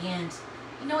a big hand.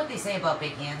 You know what they say about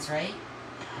big hands, right?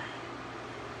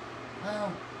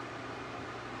 Well,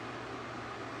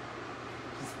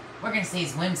 we're going to say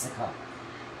he's whimsical.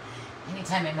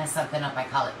 Anytime I mess something up, I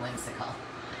call it whimsical.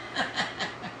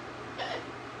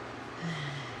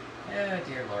 Oh,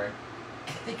 dear Lord.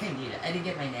 I think I need it. I didn't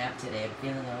get my nap today. I'm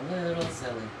feeling a little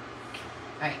silly.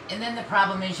 Alright, and then the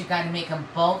problem is you got to make them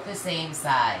both the same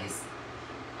size.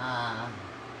 I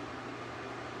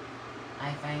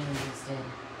finally listed...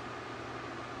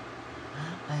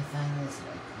 I made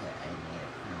it.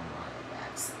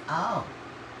 Oh.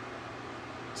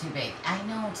 Too big. I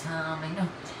know, Tom. I know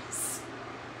it is.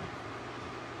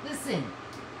 Listen.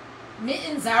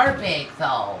 Mittens are big,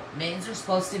 though. Mittens are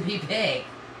supposed to be big.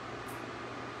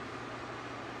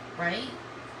 Right?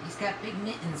 He's got big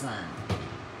mittens on.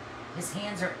 His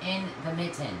hands are in the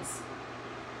mittens.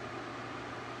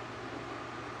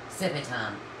 Sip it,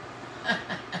 Tom.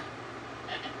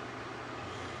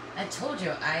 I told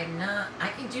you, I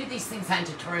can do these things on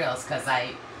tutorials because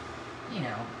I, you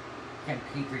know, can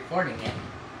keep recording it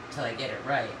until I get it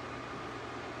right.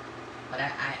 But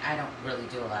I don't really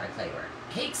do a lot of clay work.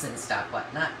 Cakes and stuff,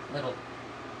 but not little,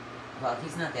 well,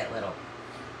 he's not that little.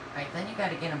 Alright, then you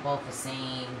gotta get them both the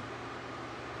same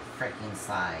freaking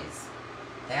size.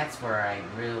 That's where I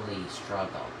really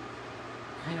struggle.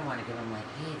 Kind of want to give him like,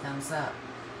 hey, thumbs up.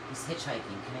 He's hitchhiking.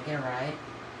 Can I get a ride?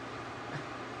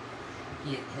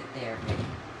 He hit there, but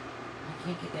I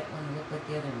can't get that one to look like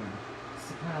the other one. What's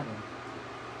the problem?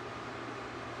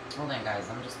 Hold on, guys.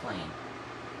 I'm just playing.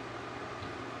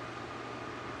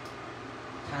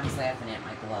 Tom's laughing at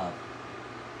my glove.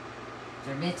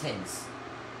 They're mittens.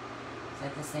 Is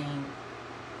that the same?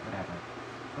 Whatever.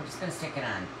 We're just going to stick it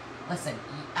on. Listen,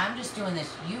 I'm just doing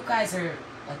this. You guys are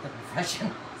like the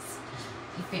professionals.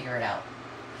 You figure it out.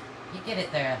 You get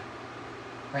it the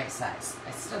right size.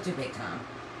 It's still too big, Tom.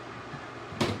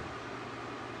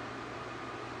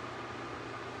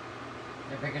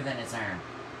 They're bigger than his arm.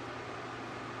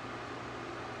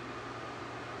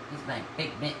 He's my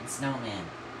big mitten snowman.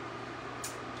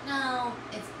 No,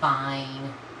 it's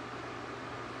fine.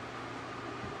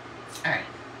 Alright.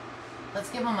 Let's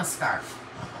give him a scarf.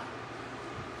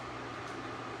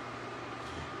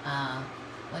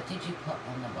 What did you put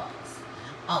on the balls?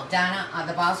 Oh, Donna,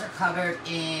 the balls are covered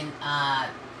in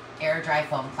air dry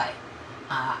foam clay.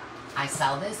 I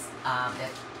sell this. The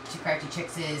Two Crafty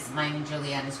Chicks is mine and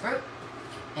Juliana's group.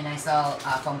 And I sell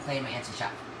foam clay in my Etsy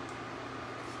shop.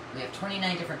 We have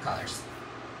 29 different colors.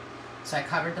 So I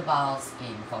covered the balls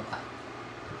in foam clay.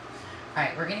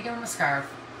 Alright, we're going to give them a scarf.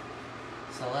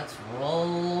 So let's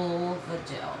roll the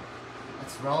dough.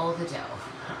 Let's roll the dough.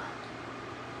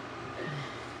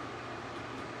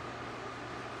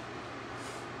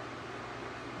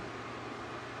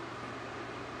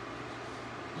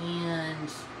 And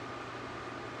let's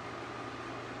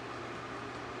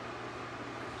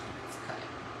cut it.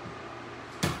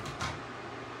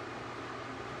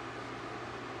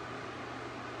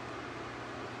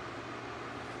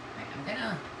 Right, I'm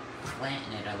gonna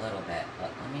flatten it a little bit, but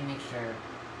let me make sure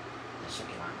this should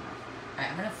be long enough.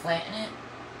 Alright, I'm gonna flatten it.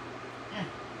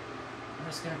 I'm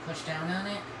just gonna push down on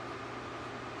it.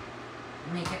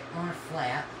 Make it more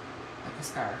flat, like a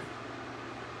scarf.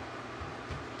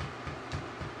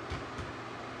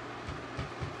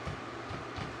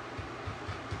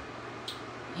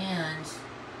 And I'm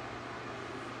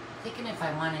thinking if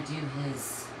I want to do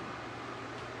his,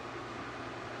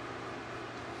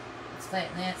 let's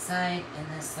flatten that side and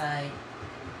this side.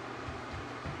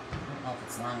 I don't know if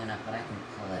it's long enough, but I can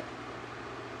pull it.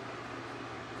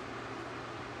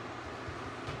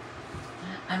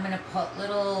 I'm going to put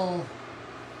little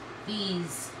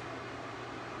V's.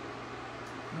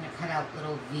 I'm going to cut out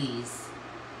little V's,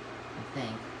 I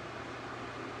think.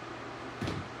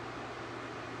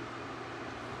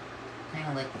 Kind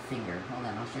of like the finger. Hold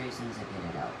on, I'll show you as soon as I get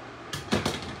it out.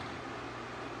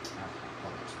 Oh,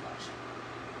 pull it too much.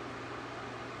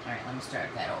 Alright, let me start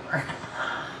that over.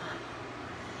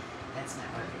 That's not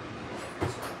working.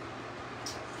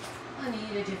 I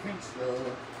need a different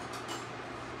tool.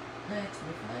 Let's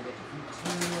find a different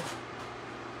tool.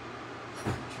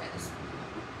 Let me try this one.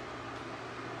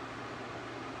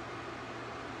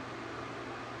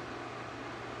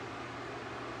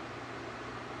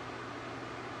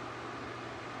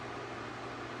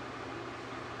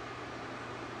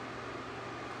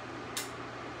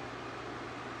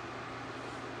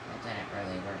 Didn't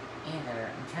really work either.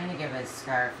 I'm trying to give a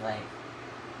scarf like,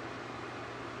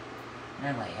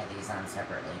 normally I had these on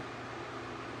separately.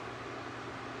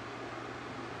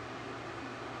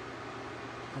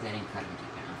 Because I didn't cut them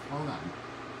deep enough. Hold on.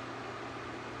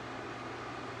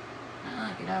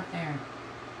 Ah, get out there.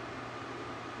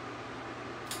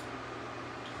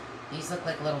 These look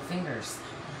like little fingers.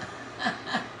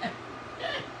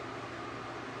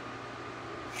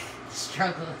 The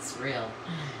struggle is real.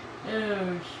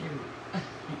 Oh, shoot.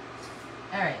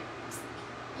 Alright.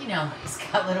 You know, he's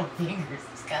got little fingers.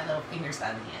 He's got little fingers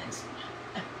on the end.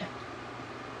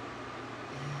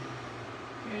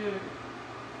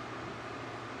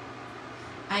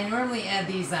 I normally add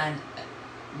these on,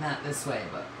 not this way,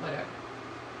 but whatever.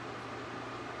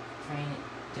 Trying it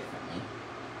differently.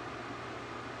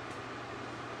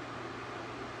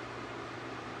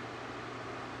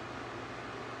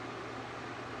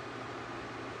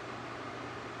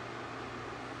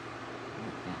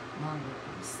 Longer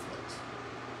slit.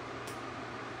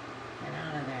 Get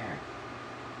out of there.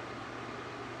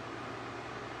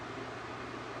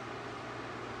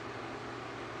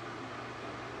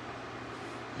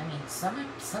 I mean,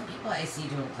 some people I see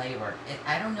doing clay work.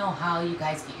 I don't know how you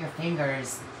guys get your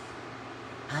fingers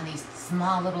on these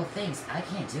small little things. I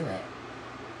can't do it.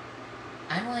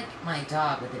 I'm like my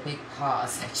dog with the big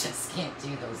paws. I just can't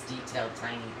do those detailed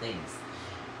tiny things.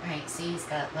 Alright, see, he's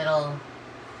got little...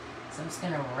 So I'm just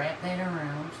going to wrap that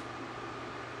around.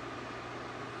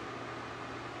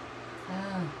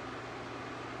 Oh.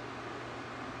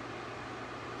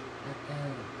 Let go.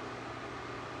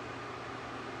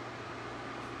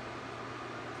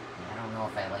 I don't know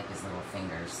if I like his little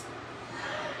fingers.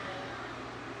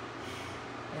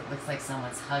 It looks like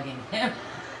someone's hugging him.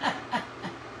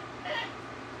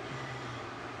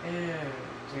 Oh,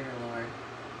 dear Lord.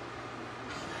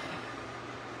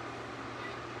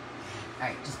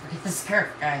 Alright, just forget the scarf,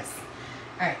 guys.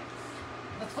 Alright,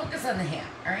 let's focus on the hat,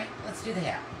 alright? Let's do the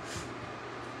hat.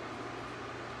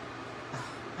 Oh,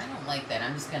 I don't like that.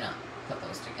 I'm just going to put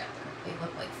those together. They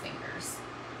look like fingers.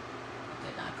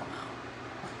 Did not come out.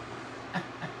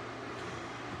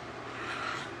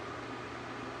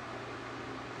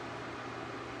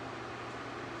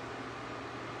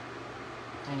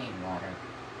 I need water.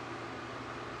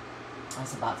 I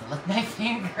was about to lick my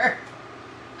finger.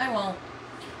 I won't.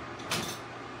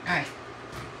 Alright.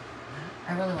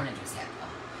 I really want to do his head though.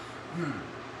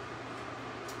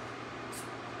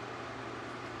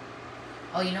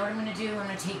 Oh, you know what I'm going to do? I'm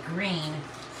going to take green.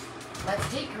 Let's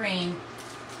take green.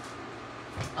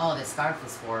 Oh, this scarf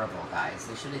is horrible, guys.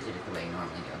 I should have did it the way I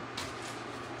normally do.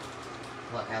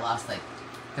 Look, I lost like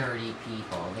 30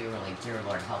 people. They were like, dear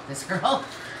Lord, help this girl.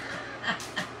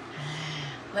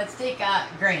 Let's take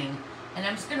green. And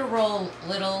I'm just going to roll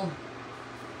out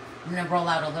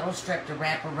a little strip to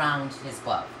wrap around his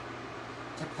glove.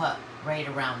 To put right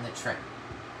around the trim.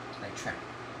 Like trim.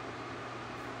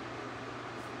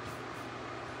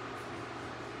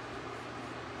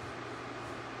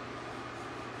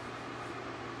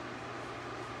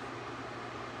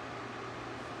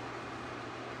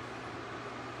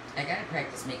 I gotta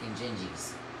practice making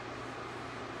gingies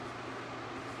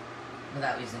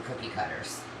without using cookie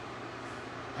cutters.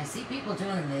 I see people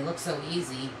doing them, they look so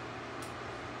easy,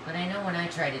 but I know when I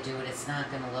try to do it, it's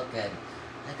not gonna look good.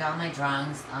 Like all my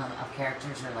drawings of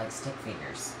characters are like stick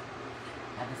figures.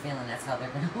 I have a feeling that's how they're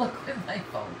gonna look with my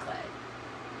foam clay.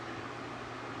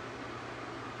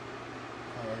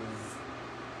 Because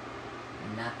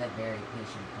I'm not that very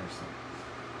patient person.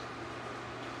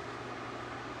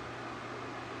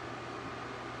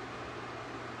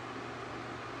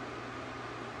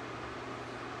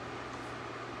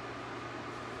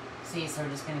 See, so we're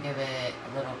just going to give it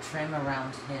a little trim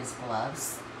around his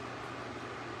gloves.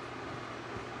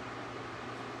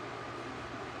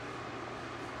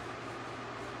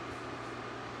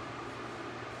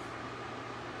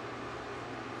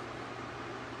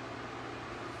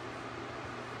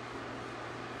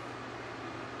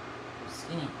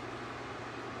 Skinny.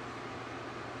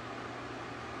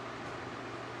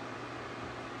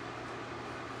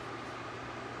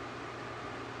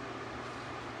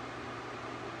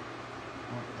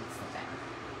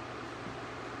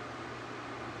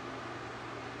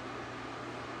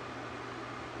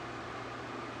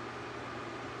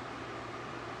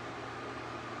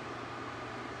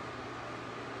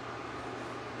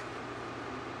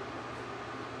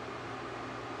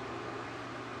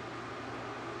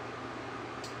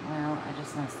 Well, I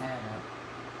just messed that up.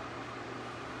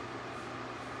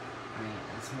 Alright,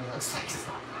 that's what he looks like so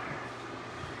far.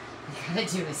 We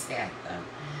gotta do his hat though.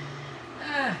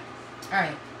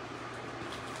 Alright.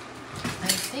 I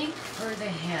think for the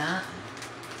hat,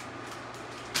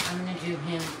 I'm gonna do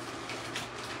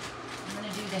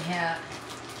the hat.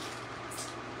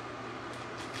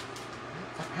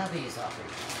 I'll probably use all 3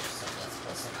 colors, so let's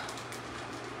pull some out.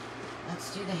 Let's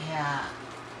do the hat.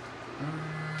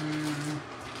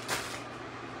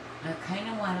 I kind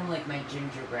of want him like my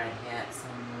gingerbread hat, so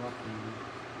I'm looking.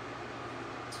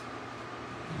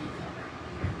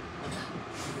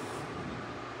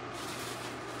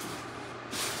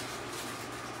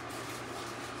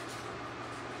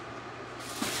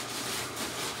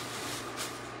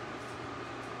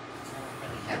 I don't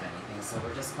really have anything, so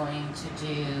we're just going to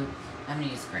do, I'm going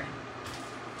to use green.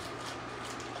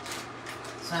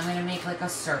 So I'm going to make like a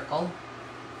circle.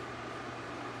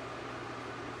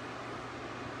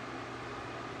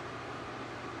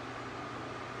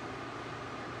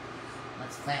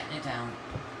 Let's flatten it down.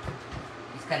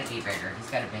 He's got to be bigger. He's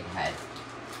got a big head.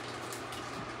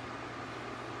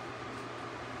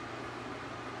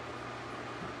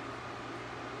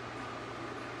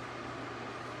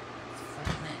 Let's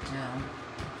flatten it down.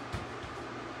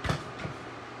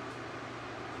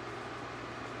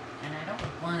 And I don't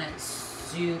want it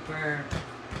super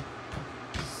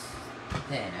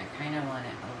thin. I kind of want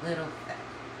it a little thick.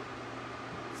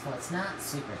 So it's not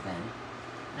super thin.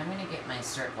 I'm going to get my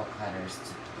circle cutters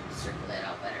to circle that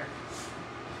out better.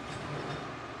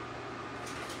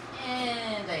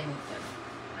 And I moved them.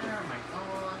 Where am I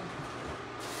going?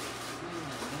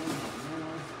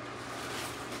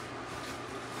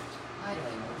 Why do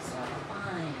I move stuff?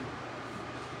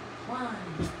 Why?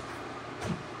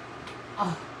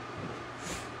 Oh.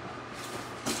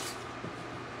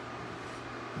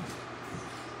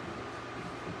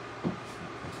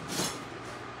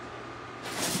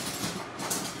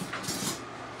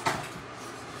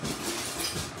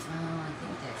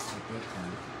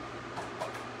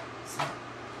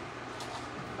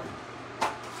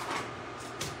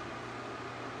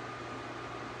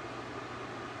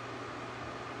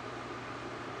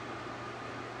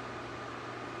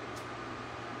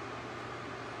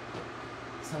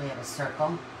 So we have a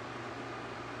circle.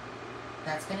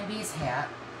 That's going to be his hat,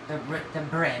 the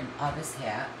brim of his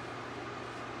hat.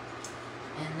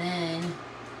 And then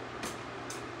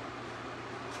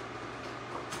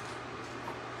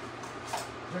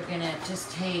gonna just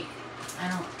take,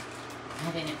 I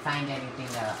didn't find anything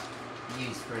to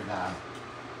use for the,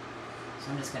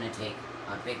 so I'm just gonna take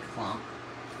a big clump.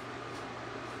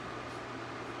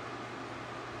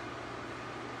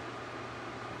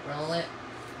 Roll it.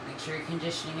 Make sure you're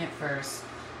conditioning it first.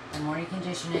 The more you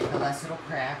condition it, the less it'll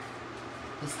crack.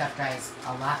 This stuff dries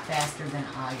a lot faster than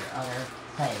all your other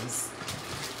clays.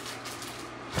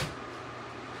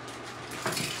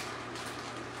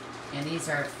 And these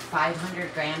are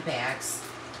 500 gram bags.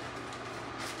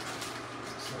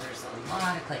 So there's a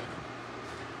lot of clay.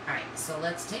 Alright, so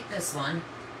let's take this one.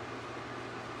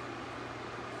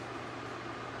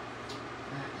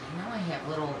 I know I have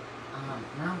little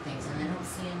round things, and I don't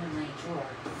see them in my drawer.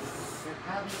 They're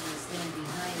probably going to stand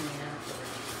behind me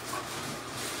afterwards.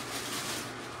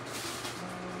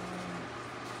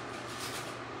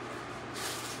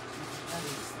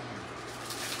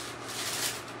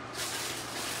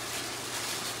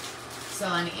 So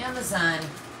on Amazon,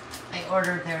 I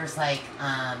ordered, there's like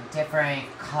different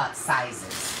cut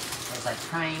sizes. There's like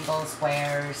triangles,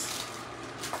 squares.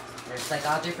 There's like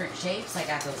all different shapes. I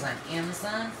got those on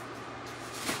Amazon.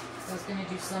 So I was going to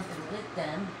do something with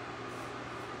them.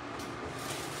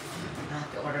 I'll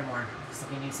have to order more because I've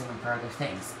been using them for other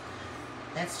things.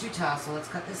 That's too tall, so let's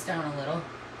cut this down a little.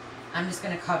 I'm just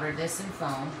going to cover this in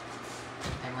foam.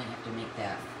 I might have to make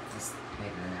that just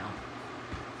bigger now.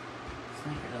 Let's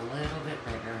make it a little bit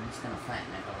bigger. I'm just going to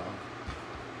flatten it a little.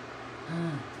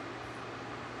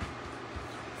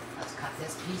 Let's cut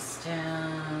this piece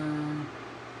down.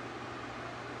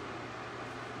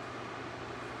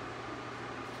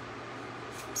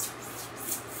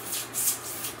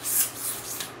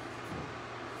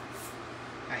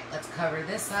 Alright, let's cover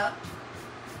this up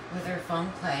with our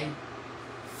foam clay.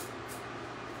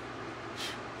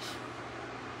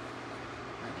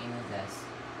 Let me move this.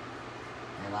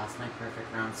 I lost my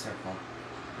perfect round circle.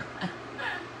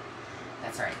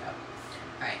 That's alright though.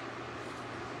 Alright,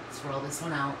 let's roll this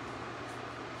one out.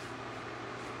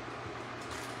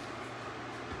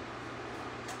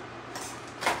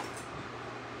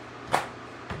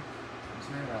 Here's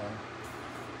my roller.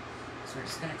 So we're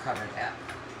just going to cover that.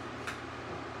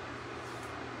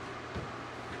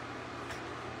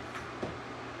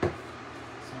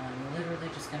 So I'm literally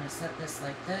just going to set this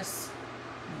like this.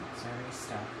 Oh, it's already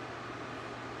stuck.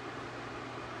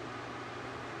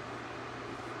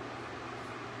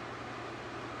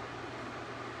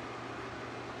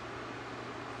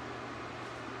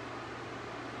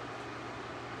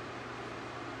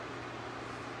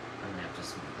 I'm going to have to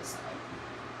smooth this out.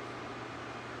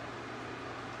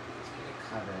 Let's get it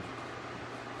covered.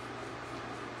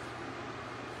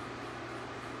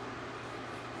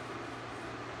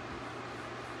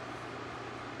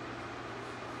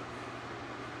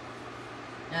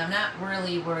 Now, I'm not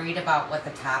really worried about what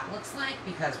the top looks like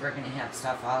because we're going to have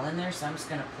stuff all in there, so I'm just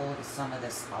going to pull some of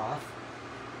this off.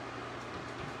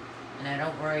 And I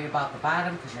don't worry about the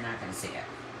bottom because you're not going to see it.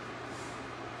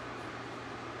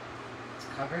 Let's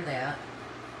cover that.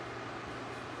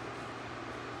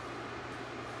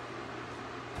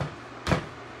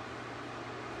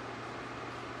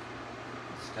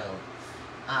 Still,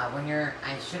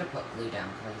 I should have put glue down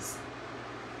because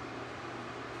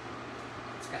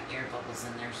it's got air bubbles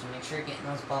in there, so make sure you're getting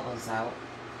those bubbles out.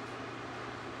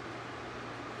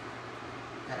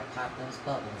 Gotta pop those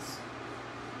bubbles.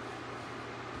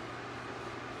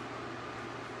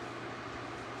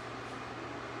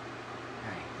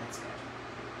 Alright, that's good.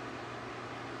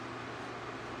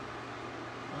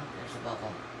 Oh, there's a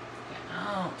bubble. Get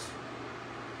out.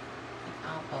 Get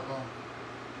out, bubble.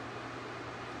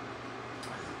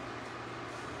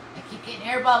 I keep getting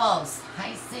air bubbles.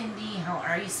 Hi, Cindy. How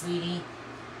are you, sweetie?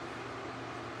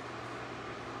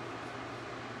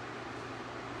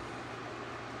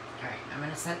 Alright, I'm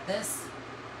going to set this.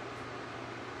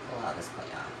 Pull all this clay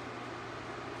off.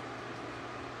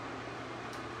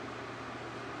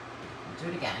 Do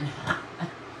it again.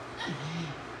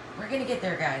 We're going to get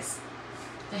there, guys.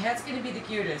 The hat's going to be the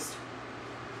cutest.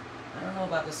 I don't know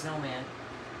about the snowman,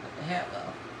 but the hat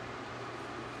will.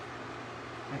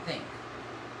 I think.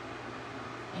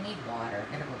 I need water.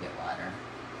 I gotta go get water.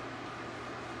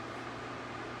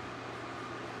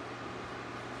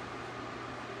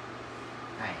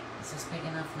 Alright, is this big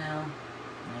enough now?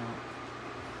 No.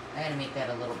 I gotta make that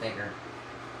a little bigger.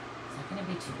 It's not gonna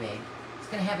be too big. It's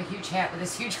gonna have a huge hat with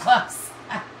this huge gloves.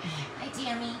 Hi,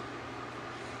 Tammy.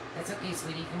 That's okay,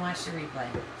 sweetie. You can watch the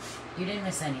replay. You didn't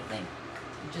miss anything.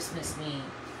 You just missed me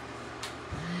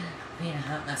being a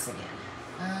hot mess again.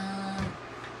 I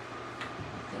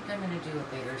think I'm going to do a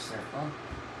bigger circle.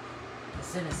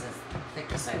 This is as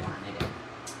thick as I wanted it.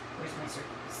 Where's my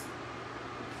circles?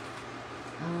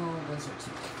 Oh, those are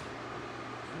too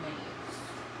big.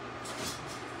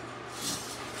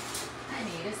 I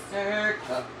need a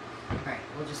circle. Alright,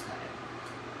 we'll just cut it.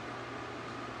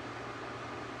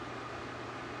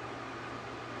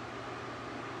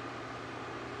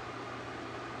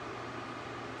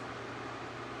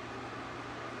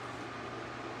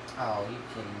 Oh, you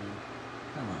kidding me?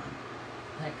 Come on.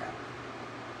 Let it go.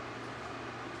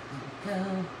 Let it go.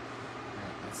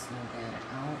 Alright, let's smooth that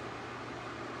out.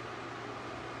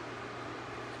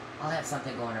 I'll have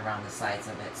something going around the sides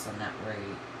of it, so I'm not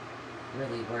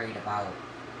really worried about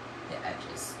the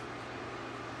edges.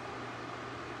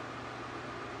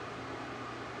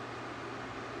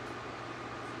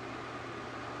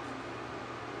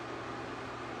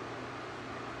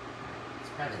 It's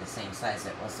probably the same size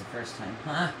it was the first time,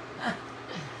 huh?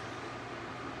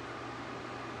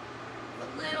 A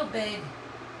little big.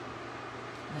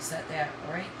 I'm gonna set that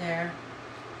right there.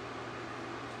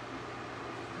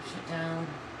 Push it down.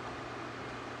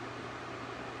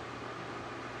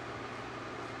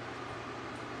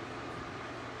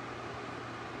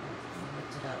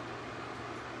 Lift it up.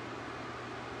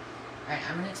 Alright,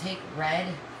 I'm gonna take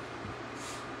red.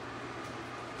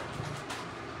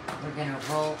 We're gonna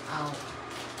roll out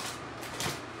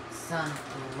some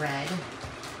red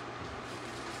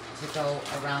to go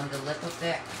around the lip of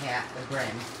that hat, the brim.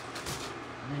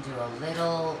 I'm gonna do a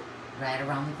little red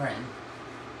around the brim.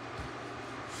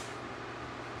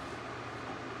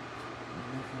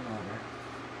 Move him over.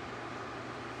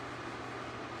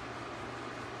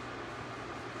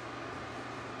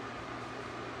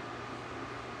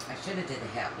 I should have did the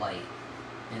hat light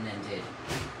and then did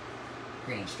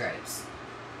green stripes.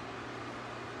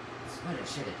 That's what I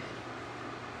should have did.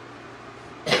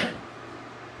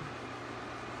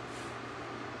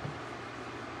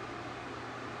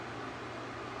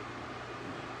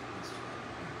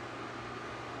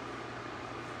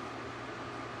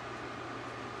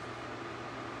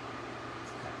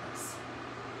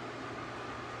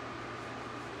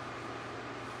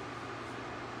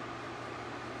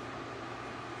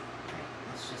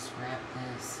 Just wrap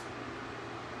this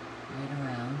right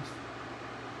around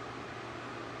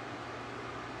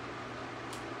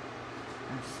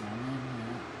our snowman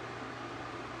hat.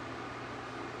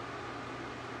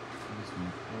 I'm just going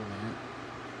to pull that.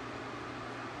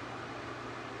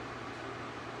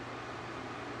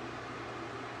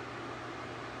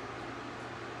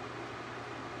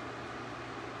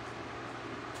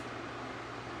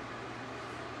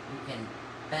 You can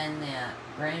bend that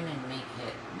brim and make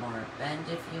it more bend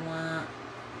if you want.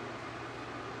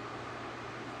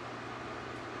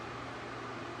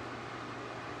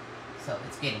 So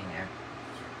it's getting there.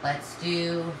 Let's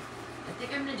do, I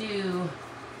think I'm gonna do,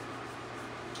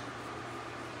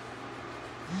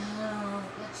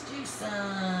 let's do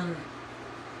some,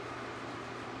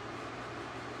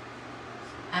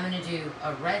 I'm gonna do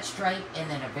a red stripe and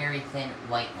then a very thin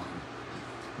white one.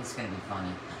 It's gonna be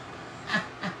funny.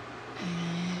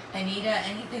 Anita,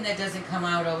 anything that doesn't come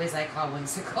out always I call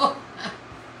whimsical.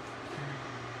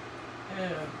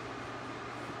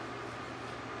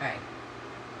 Alright.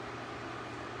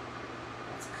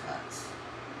 Let's cut.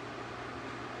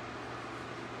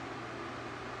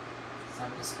 So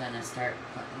I'm just going to start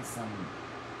putting some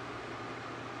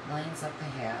lines up the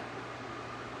hat.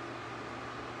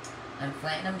 I'm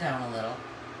flattening them down a little.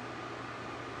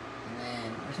 And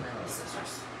then, where's my little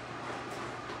scissors?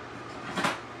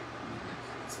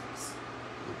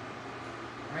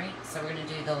 Right, so we're going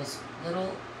to do those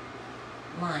little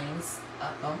lines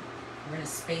up them. We're going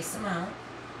to space them out.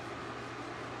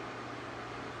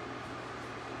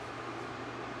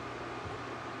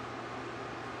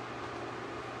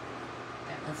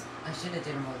 That one's, I should have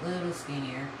did them a little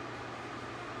skinnier.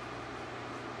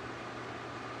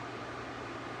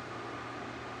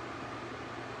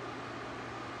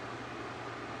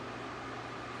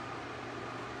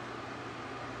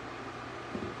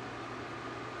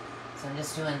 So I'm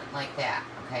just doing like that,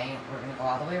 okay? We're going to go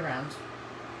all the way around.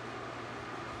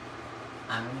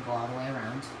 I'm going to go all the way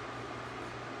around.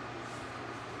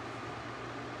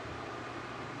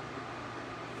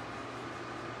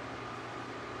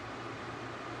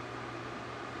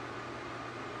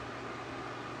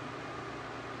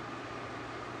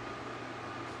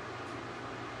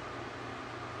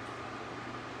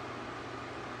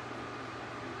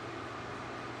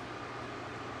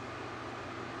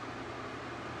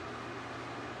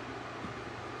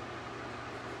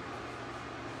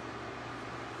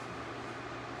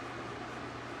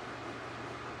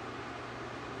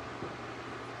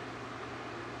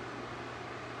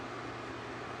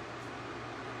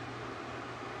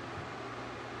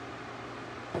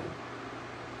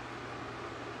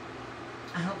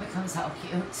 I hope it comes out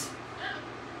cute.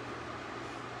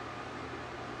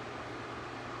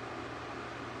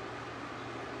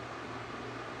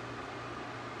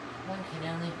 One can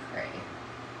only pray.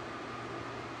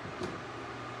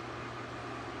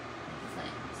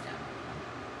 Flames down below.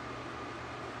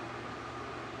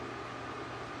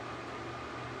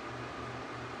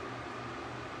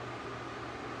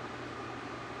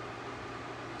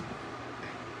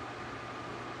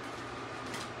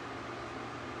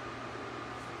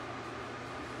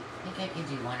 I think I can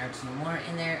do one or two more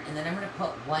in there, and then I'm going to put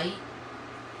white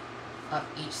up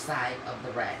each side of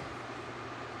the red.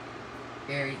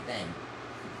 Very thin.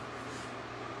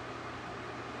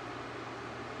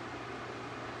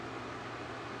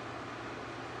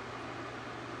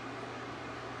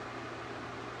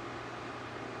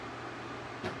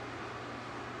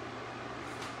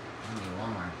 I need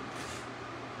one more.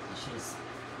 I should have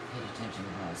paid attention to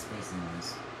how I was spacing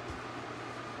those.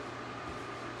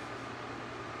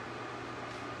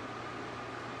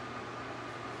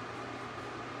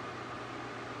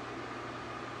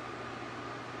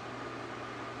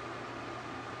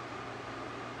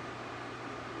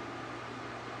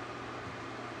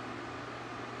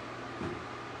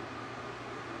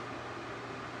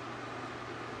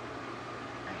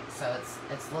 So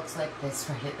it looks like this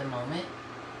right at the moment.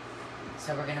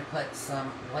 So we're gonna put some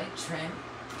white trim.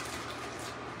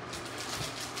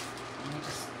 Let me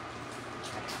just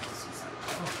try to close these up.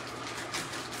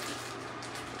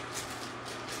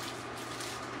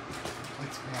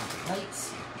 Let's grab the whites.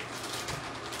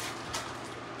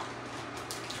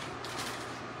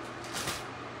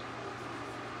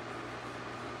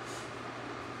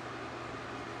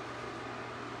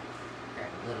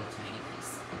 Grab a little tiny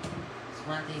piece. I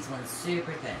want these ones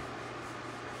super thin.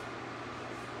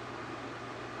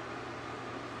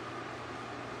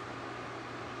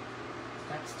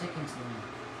 Stop sticking to me.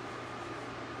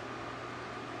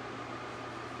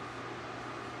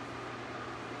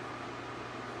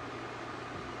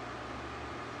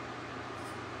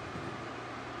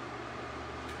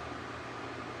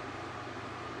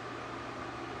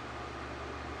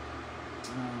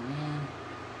 Oh man.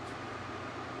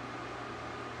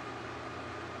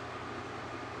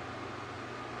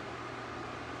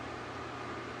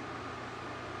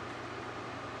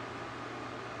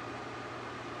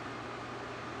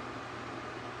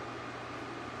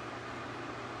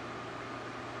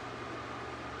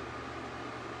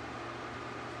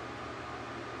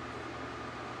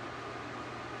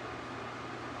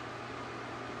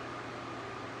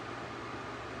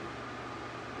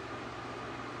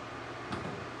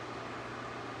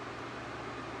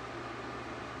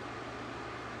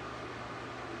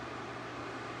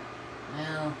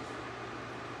 Well,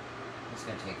 it's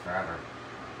gonna take forever.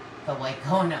 The white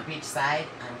going up each side.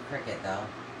 I'm cricket though.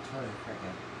 Totally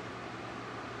cricket.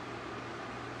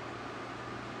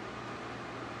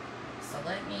 So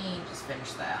let me just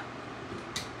finish that.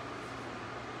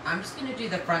 I'm just gonna do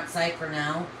the front side for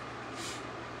now,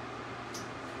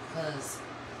 because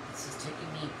this is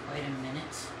taking me quite a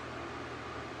minute.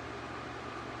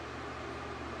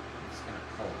 I'm just gonna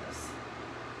pull this.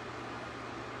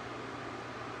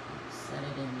 Set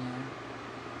it in there.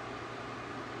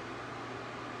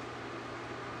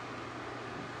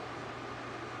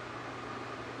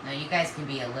 Now you guys can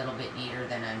be a little bit neater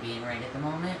than I'm being right at the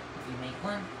moment if you make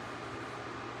one.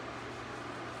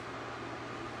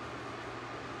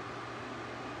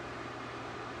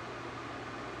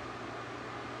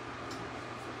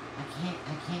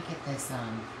 I can't get this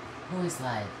who is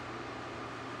live?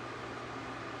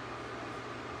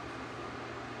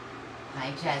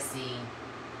 Hi Jesse.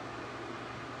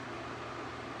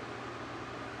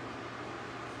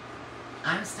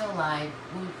 I'm still live.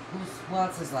 Who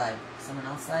else is live? Someone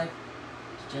else live?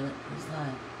 Jill, who's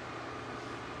live?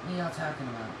 What are y'all talking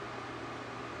about?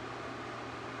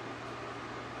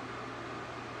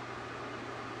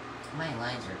 My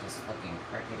lines are just looking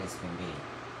crooked as can be.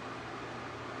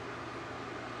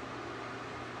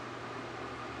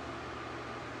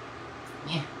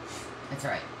 Yeah, that's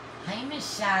right. Hi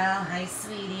Michelle. Hi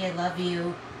sweetie. I love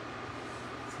you.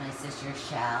 It's my sister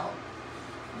Michelle.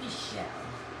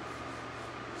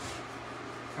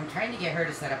 I'm trying to get her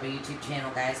to set up a YouTube channel,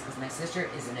 guys, because my sister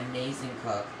is an amazing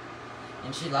cook.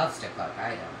 And she loves to cook.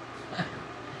 I don't.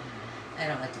 I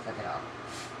don't like to cook at all.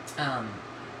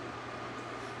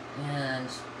 And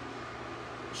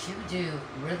she would do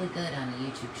really good on a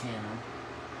YouTube channel.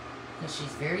 Because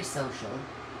she's very social.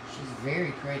 She's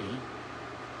very pretty.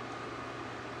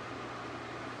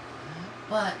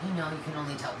 But, you know, you can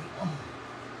only tell people.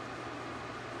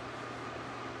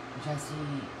 Jesse...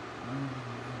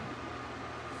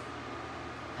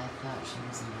 I thought she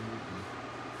was in a movie.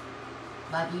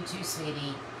 Love you too,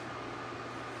 sweetie.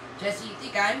 Jesse, you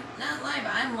think I'm not live?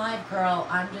 I'm live, girl.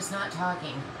 I'm just not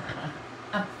talking.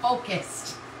 I'm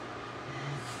focused.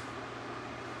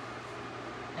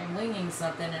 I'm winging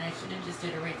something, and I should have just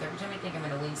did a rate. Every time I think I'm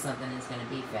going to wing something, it's going to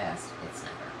be fast. It's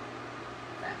never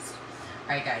fast.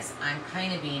 Alright, guys. I'm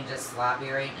kind of being just sloppy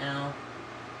right now,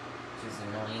 which is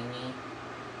annoying me.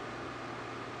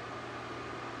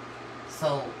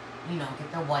 So, you know,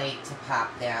 get the white to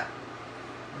pop that.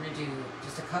 I'm going to do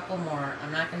just a couple more.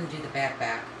 I'm not going to do the back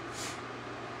because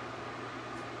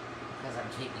I'm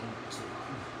taking too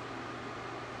long.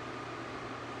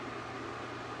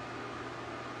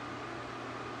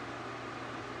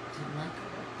 Didn't like go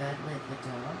to bed with the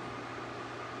dog.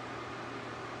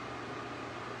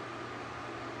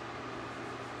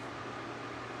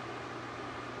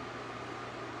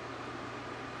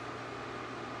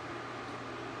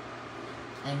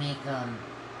 I make,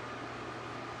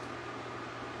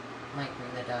 might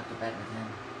bring the dog to bed with him.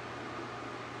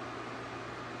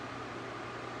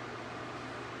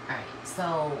 Alright,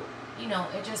 so, you know,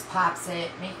 it just pops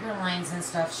it. Make your lines and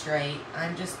stuff straight.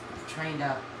 I'm just trying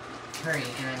to hurry,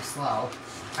 and I'm slow.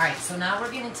 Alright, so now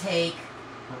we're going to take,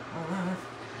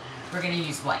 we're going to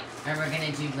use white, and we're going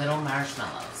to do little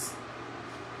marshmallows.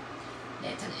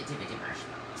 Itty bitty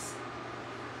marshmallows.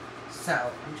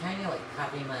 So, I'm trying to, like,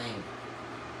 copy mine.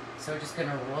 So we're just going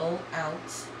to roll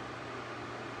out,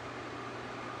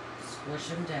 squish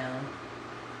them down.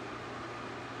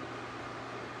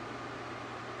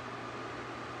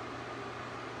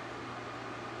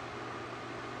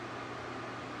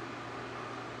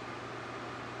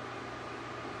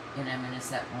 And I'm going to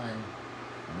set one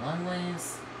long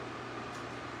ways.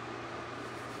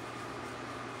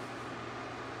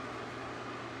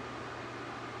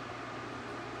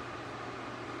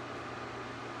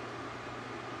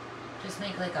 Just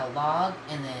make like a log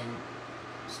and then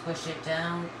squish it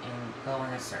down and go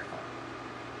in a circle.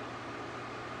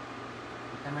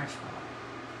 Like a marshmallow.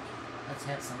 Let's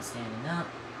have some standing up.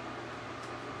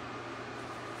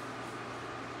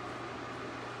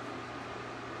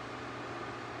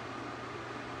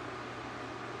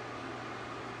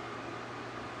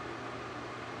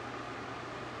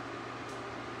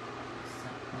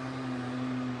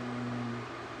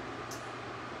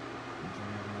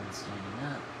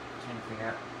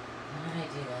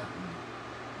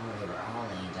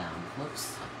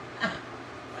 Whoops.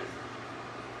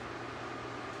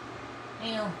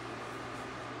 Ew.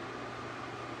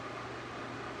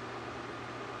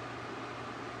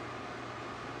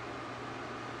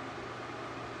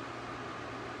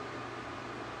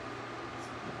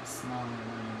 Smaller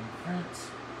one in front.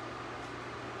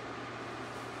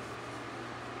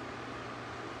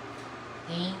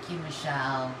 Thank you,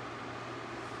 Michelle.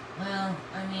 Well,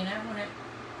 I mean, I want to...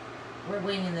 We're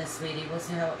winging this, sweetie. We'll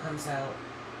see how it comes out.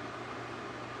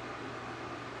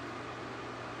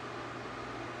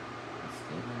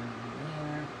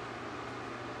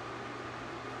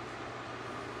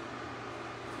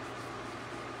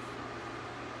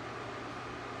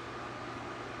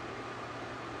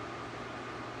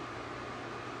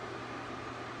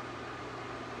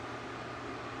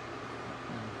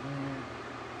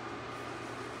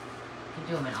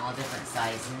 Do them in all different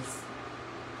sizes.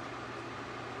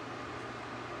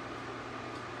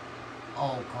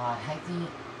 Oh God, hi T.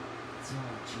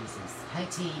 Oh Jesus, hi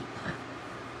T.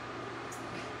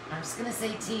 I'm just gonna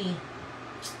say T.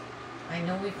 I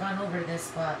know we've gone over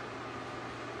this, but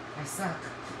I suck.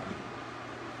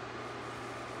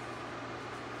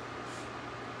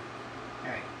 All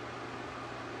right.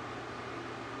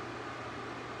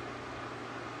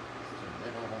 Let's do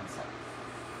little ones up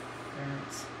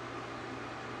front.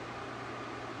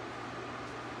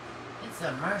 It's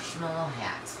a marshmallow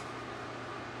hat.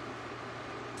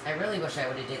 I really wish I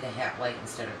would have did the hat white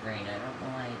instead of green. I don't know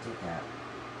why I did that.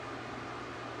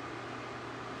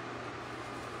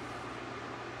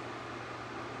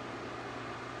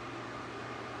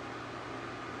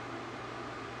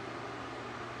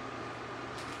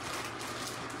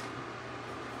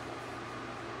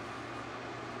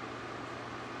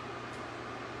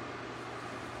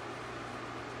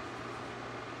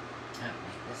 Okay,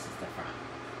 this is the front.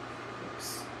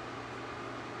 Oops.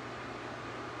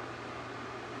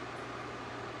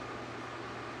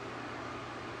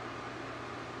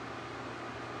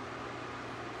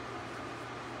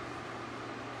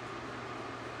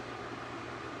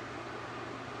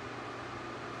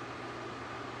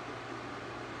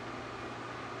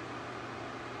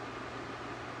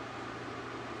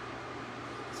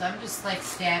 So I'm just like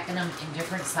stacking them in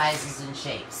different sizes and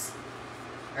shapes.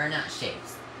 Or not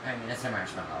shapes. I mean, it's a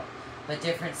marshmallow. But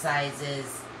different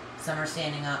sizes. Some are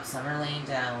standing up, some are laying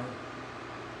down.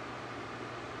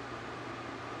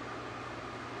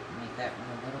 make that one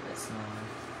a little bit smaller.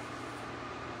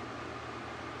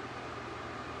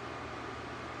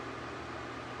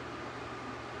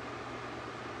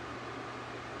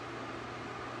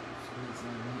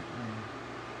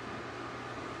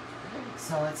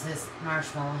 So it's this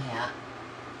marshmallow hat.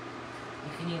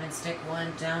 You can even stick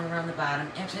one down around the bottom.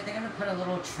 Actually, I think I'm going to put a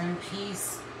little trim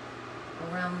piece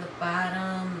around the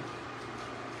bottom.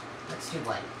 Let's do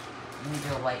white. Let me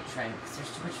do a white trim because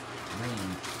there's too much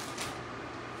green.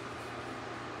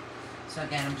 So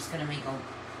again, I'm just going to make a,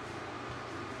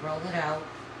 roll it out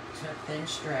to a thin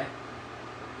strip.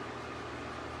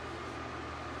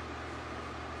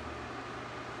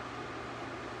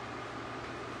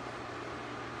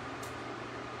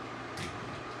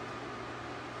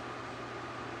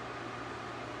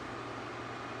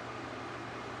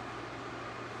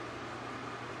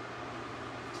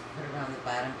 Put it around the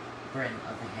bottom brim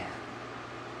of the hat.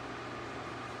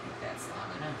 I think that's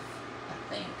long enough, I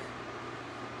think.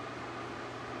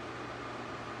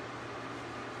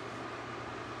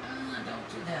 Don't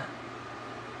do that.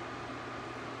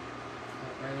 Go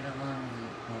right along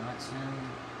the bottom.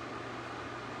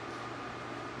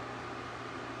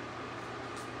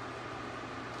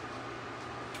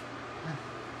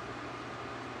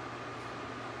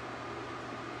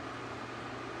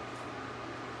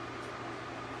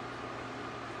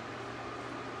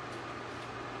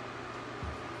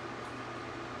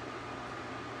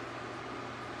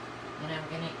 And I'm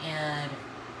going to add, I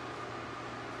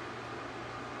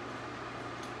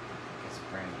guess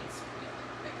brown needs to be a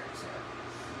little bigger too.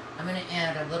 I'm going to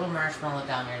add a little marshmallow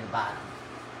down near the bottom.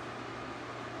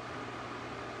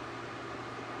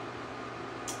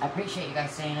 I appreciate you guys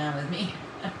staying on with me.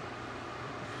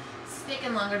 It's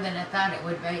taking longer than I thought it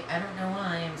would be. I don't know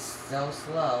why I'm so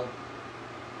slow.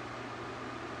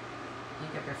 I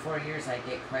think after 4 years I'd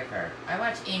get quicker. I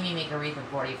watched Amy make a wreath in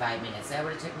 45 minutes. That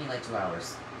would have took me like 2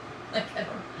 hours. Like, I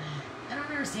don't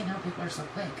understand how people are so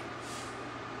quick. I'm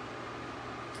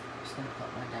just going to put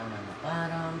one down on the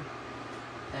bottom.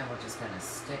 Then we're just going to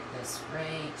stick this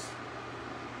right. It's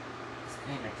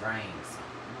kind of drying, so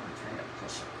I'm going to try to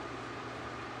push it.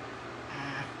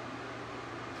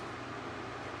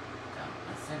 Don't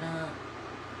mess it up.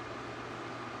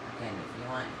 Again, if you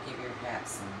want to give your hat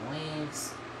some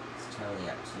waves, it's totally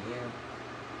up to you.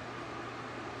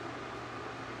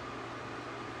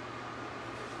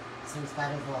 So he's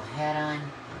got his little hat on.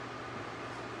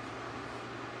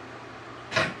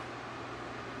 I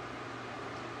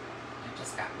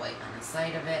just got white on the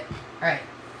side of it. Alright,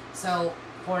 so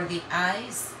for the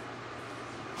eyes,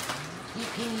 you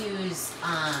can use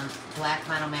black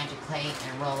Mono Magic clay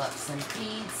and roll up some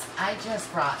beads. I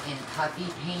just brought in puffy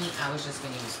paint. I was just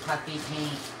going to use puffy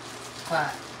paint.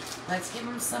 But let's give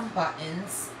them some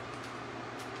buttons.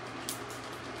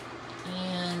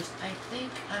 And I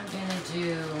think I'm going to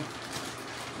do,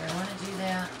 I want to do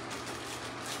that.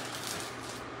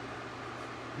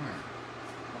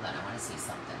 Hold on, I want to see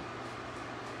something.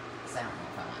 Because I don't know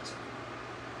if I want to.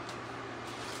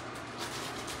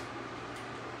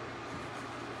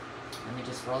 Let me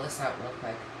just roll this out real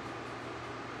quick.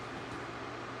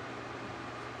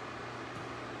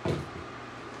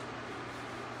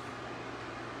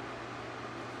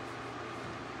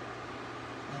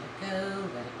 Let it go,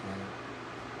 let it go.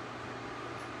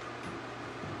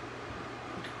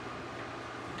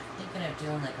 Thinking of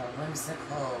doing like a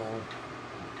whimsical,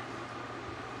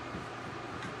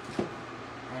 I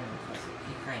don't know if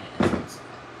he kind of is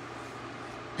whimsical.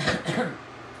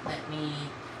 Let me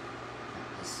put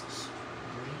this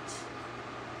straight.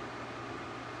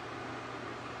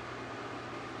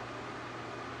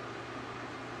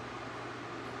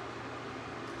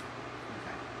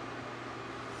 Okay.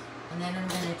 And then I'm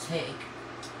going to take,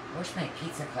 I wish my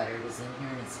pizza cutter was in here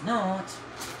and it's not.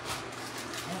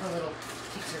 I have a little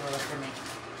pizza roller for my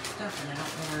stuff and I don't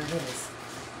know where it is.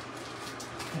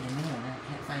 In a minute, I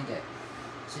can't find it.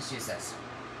 Let's just use this.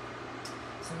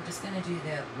 So I'm just going to do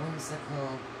the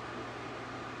whimsical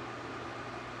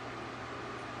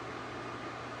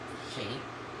shape.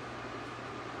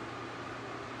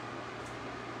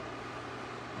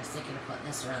 I was thinking of putting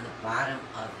this around the bottom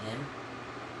of him.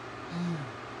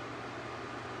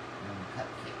 On the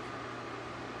cupcake.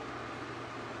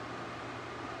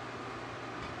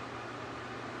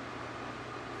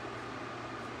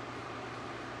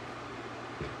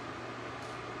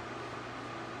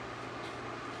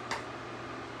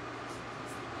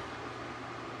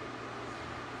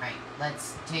 Alright, let's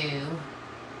do,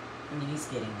 I mean, he's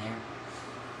getting there.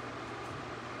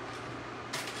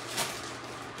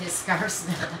 His scarf's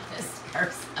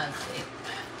ugly.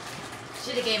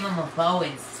 Should have gave him a bow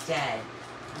instead.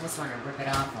 I almost want to rip it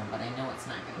off him, but I know it's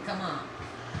not going to come off.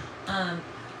 Um,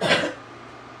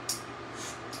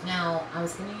 now, I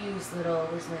was going to use little,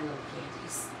 where's my little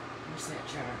candies? Where's that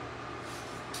jar?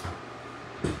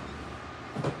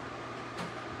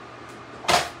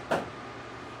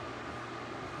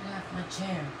 Get off my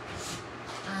chair.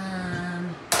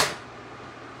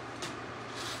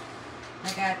 I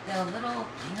got the little,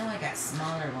 I know I got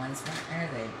smaller ones. Where are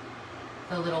they?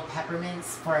 The little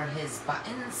peppermints for his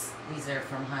buttons. These are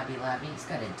from Hobby Lobby. He's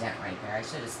got a dent right there. I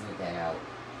should have smoothed that out.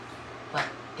 But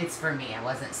it's for me. I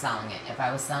wasn't selling it. If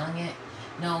I was selling it,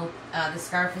 no, the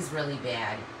scarf is really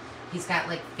bad. He's got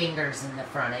like fingers in the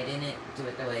front. I didn't do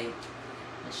it the way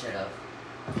I should have.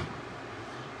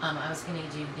 I was going to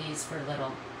do these for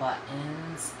little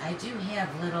buttons. I do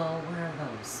have little, where are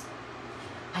those?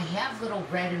 I have little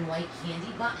red and white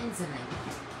candy buttons, and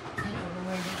I don't know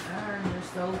where they are, and they're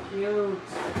so cute.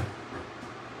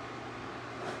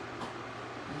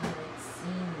 I haven't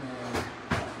seen them.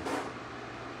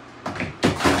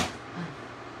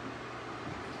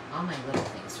 All my little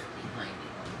things are behind me.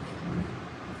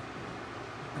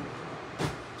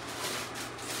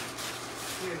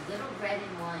 They're little red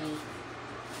and white.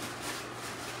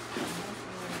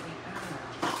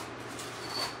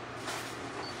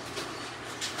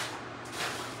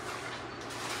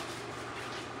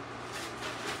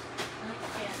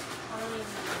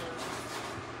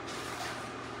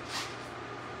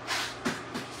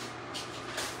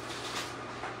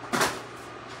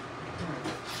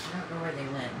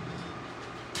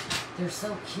 They're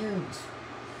so cute.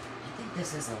 I think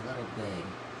this is a little big,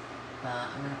 but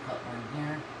I'm going to put one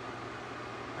here.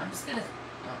 I'm just going to,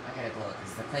 oh, I got to glue it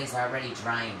because the clay's already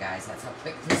drying, guys. That's how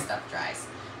quick this stuff dries.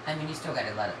 I mean, you still got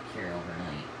to let it cure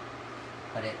overnight,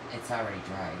 but it's already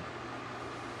dried.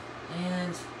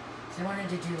 And so I wanted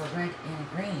to do a red and a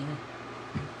green.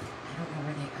 I don't know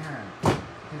where they are.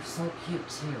 They're so cute,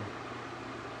 too.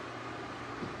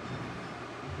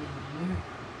 Here.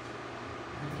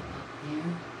 Up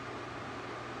there.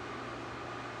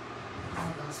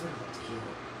 Oh, those would have looked cute.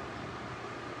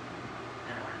 I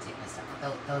don't want to take my stuff.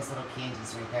 Those little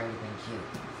candies right there would have been cute.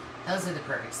 Those are the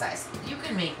perfect size. You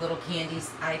can make little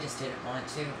candies. I just didn't want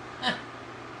to.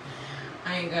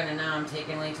 I ain't gonna now. I'm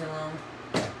taking way too long.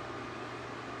 So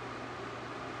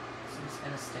I'm just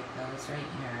gonna stick those right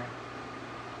here.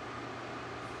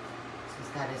 So he's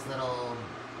got his little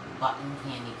button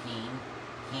candy cane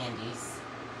candies.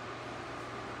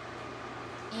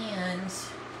 And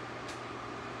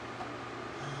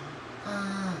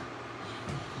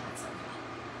that's okay.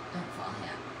 Don't fall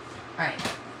yet. Alright.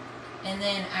 And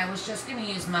then I was just going to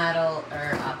use model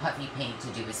or puffy paint to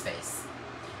do his face.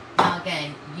 Now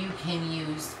again, you can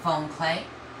use foam clay,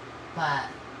 but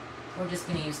we're just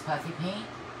going to use puffy paint.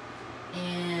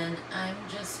 And I'm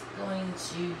just going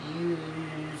to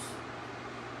use,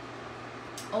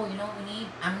 oh, you know what we need?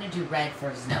 I'm going to do red for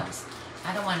his nose.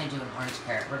 I don't want to do an orange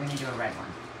carrot. We're going to do a red one.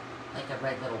 Like a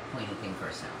red little pointy thing for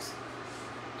his nose.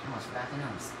 Almost forgot the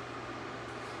nose.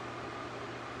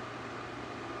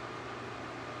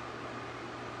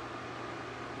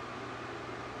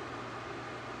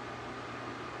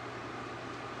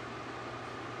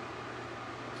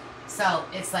 So,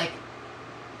 it's like,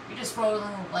 you're just rolling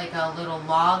like a little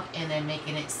log and then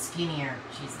making it skinnier.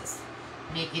 Jesus.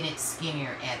 Making it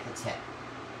skinnier at the tip.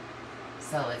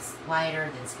 So, it's wider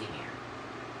than skinnier.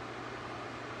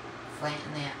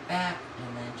 Flatten that back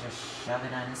and then just shove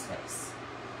it on his face.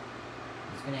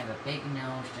 He's going to have a big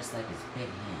nose just like his big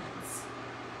hands.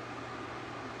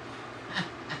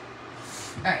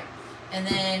 Alright. And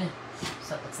then,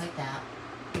 so it looks like that.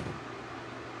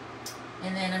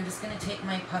 And then I'm just going to take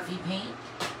my puffy paint.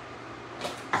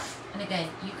 And again,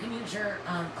 you can use your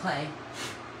clay.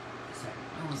 Sorry,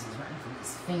 my nose is running from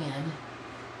this fan.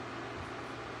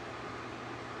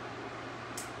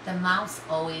 The mouse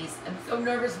always, I'm so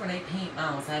nervous when I paint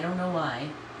mouse. I don't know why.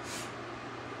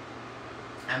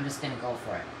 I'm just going to go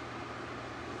for it.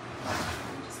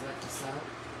 Just wet this out.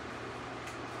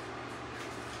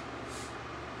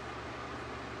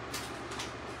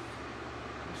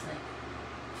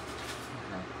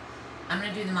 I'm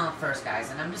going to do the mouth first, guys.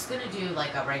 And I'm just going to do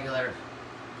like a regular,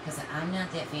 because I'm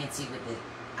not that fancy with it.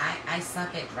 I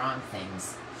suck at drawing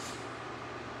things.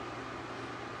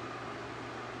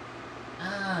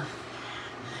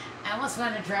 I almost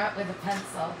want to draw it with a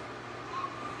pencil.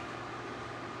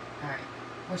 Alright.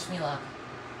 Wish me luck.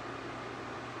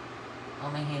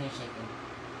 Oh, my hand is shaking.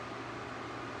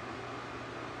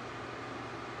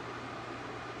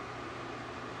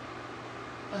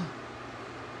 Ugh.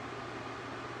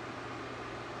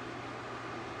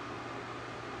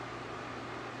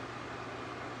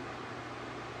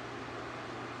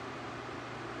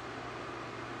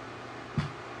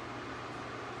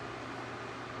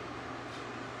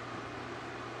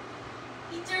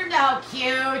 turned out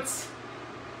cute.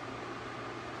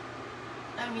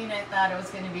 I mean, I thought it was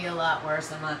going to be a lot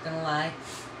worse, I'm not going to lie.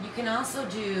 You can also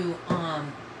do,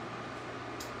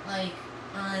 like,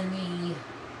 on the...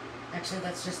 Actually,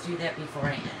 let's just do that before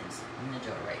I end. I'm going to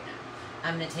do it right now.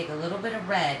 I'm going to take a little bit of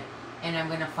red, and I'm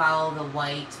going to follow the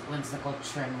white whimsical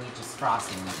trim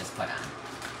frosting we just put on.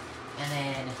 And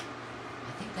then,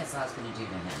 I think that's all I was going to do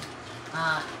to him.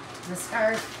 The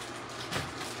scarf,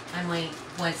 I might,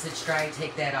 once it's dry,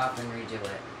 take that off and redo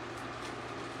it.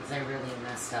 Because I really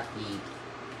messed up the...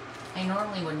 I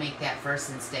normally would make that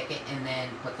first and stick it, and then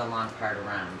put the long part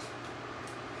around.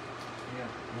 I don't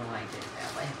know why I did it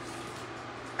that way.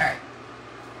 Alright,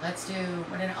 let's do,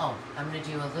 I'm going to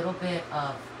do a little bit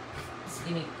of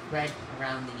skinny red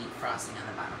around the frosting on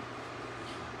the bottom.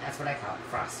 That's what I call it,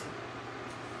 frosting.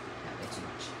 Not a bit too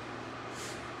much.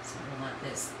 So I want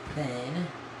this thin.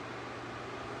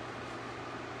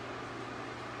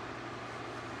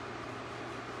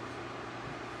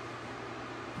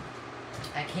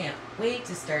 I can't wait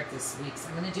to start this week. So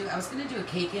I was going to do a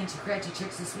cake into Cratchy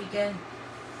Chicks this weekend.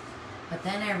 But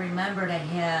then I remembered I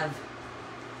have,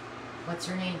 what's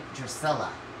her name?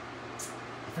 Drusilla.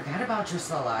 I forgot about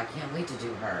Drusilla. I can't wait to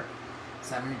do her.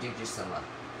 So I'm going to do Drusilla.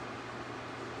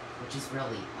 Which is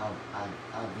really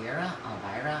Elvira,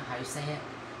 how you say it?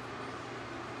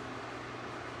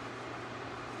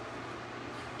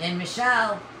 And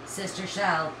Michelle, Sister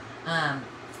Shell, I'm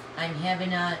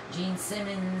having a Gene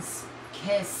Simmons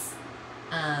Kiss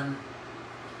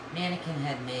mannequin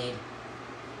head made.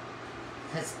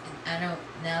 Because now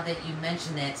that you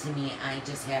mentioned that to me, I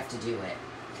just have to do it.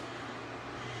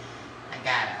 I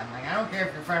gotta. I'm like, I don't care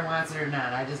if your friend wants it or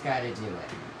not, I just gotta do it.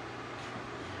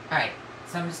 Alright,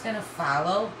 so I'm just gonna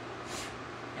follow,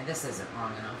 and this isn't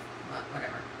long enough, but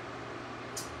whatever.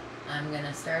 I'm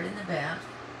gonna start in the back,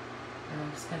 and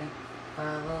I'm just gonna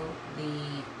follow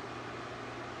the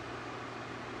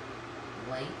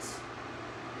light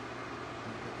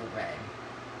and put the red.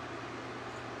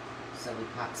 So we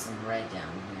pop some red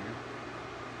down here.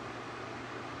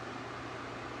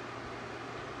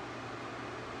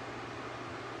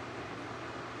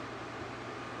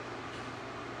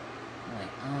 Oh,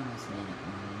 I almost made it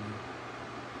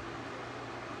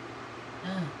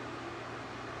wrong.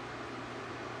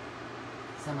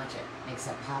 So much it makes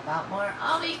it pop out more.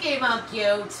 Oh, he came out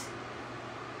cute.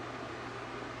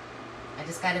 I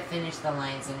just got to finish the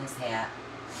lines in his hat.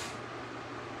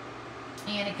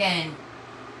 And again,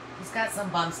 he's got some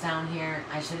bumps down here.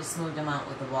 I should have smoothed them out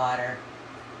with the water.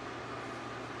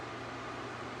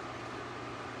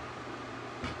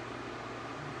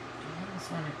 I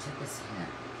almost want to tip his hat.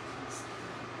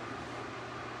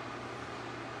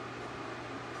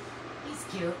 He's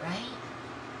cute, right?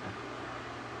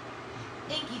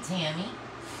 Thank you, Tammy.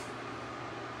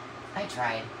 I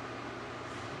tried.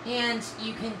 And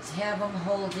you can have him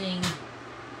holding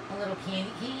a little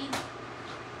candy cane.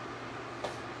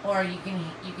 Or you can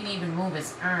even move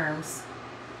his arms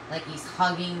like he's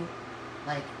hugging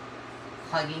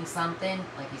something,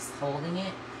 like he's holding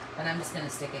it. But I'm just gonna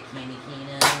stick a candy cane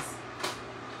in this.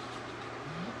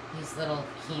 These little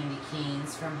candy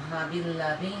canes from Hobby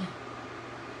Lobby.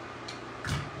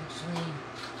 Actually,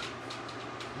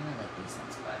 I like these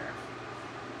ones better.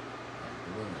 That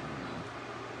blue one, though.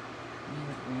 You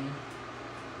agree?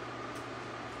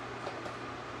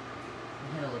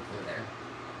 Hit a little blue there.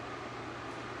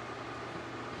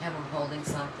 Have him holding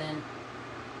something.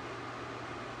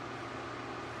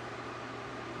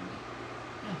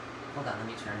 Hold on, let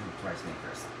me turn him towards me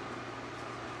first.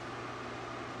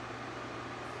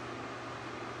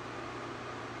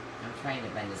 I'm trying to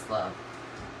bend his glove.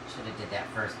 Should have did that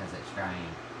first because it's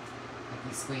drying. Like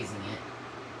he's squeezing it.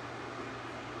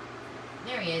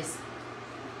 There he is.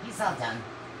 He's all done.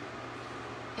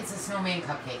 It's a snowman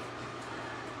cupcake.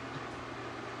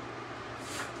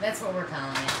 That's what we're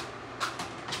calling it.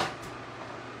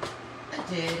 I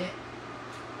did it.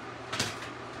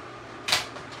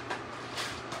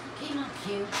 He came out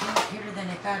cute. He came out cuter than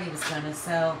I thought he was gonna,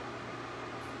 so.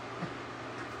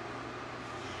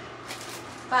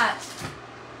 But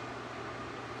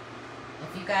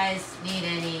if you guys need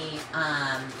any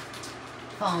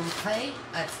foam clay,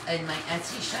 that's in my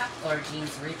Etsy shop or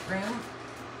Jean's Reach Room.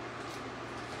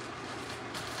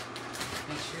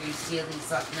 Make sure you seal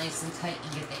these up nice and tight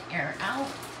and get the air out.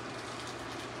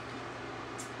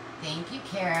 Thank you,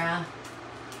 Kara.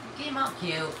 You came out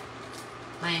cute.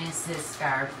 Minus his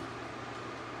scarf.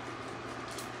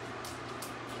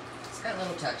 It's got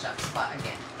little touch-ups, but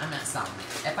again, I'm not selling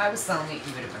it. If I was selling it,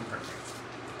 he would have been perfect.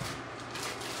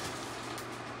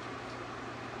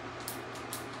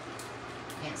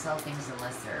 Can't sell things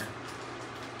unless they're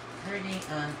 30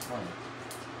 on 20.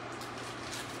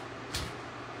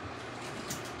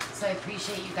 So I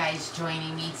appreciate you guys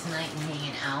joining me tonight and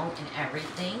hanging out and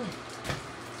everything.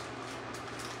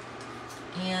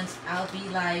 And I'll be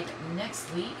live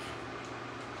next week.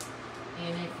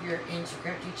 And if you're into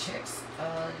Crafty Chicks,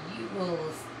 you will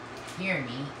hear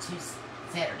me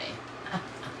Saturday.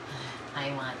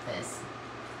 I want this.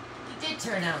 He did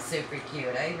turn out super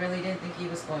cute. I really didn't think he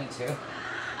was going to.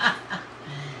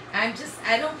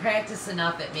 I don't practice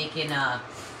enough at making, I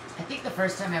think the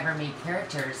first time I ever made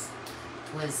characters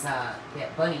was that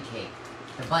bunny cake,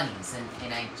 the bunnies,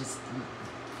 and I just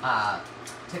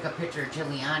took a picture of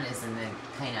Juliana's and then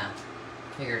kind of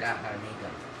figured out how to make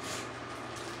them.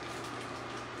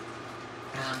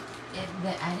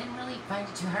 I didn't really find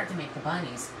it too hard to make the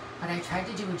bunnies, but I tried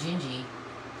to do a gingy,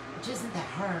 which isn't that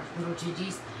hard, little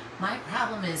gingies. My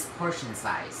problem is portion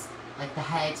size, like the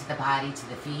head to the body to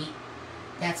the feet.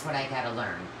 That's what I gotta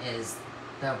learn, is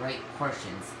the right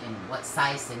portions and what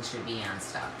size things should be on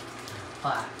stuff.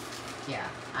 But, yeah,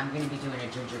 I'm going to be doing a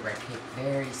gingerbread cake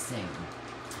very soon.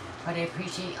 But I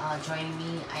appreciate you all joining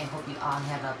me. I hope you all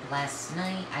have a blessed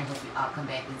night. I hope you all come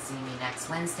back and see me next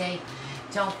Wednesday.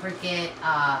 Don't forget,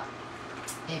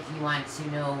 if you want to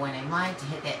know when I'm live, to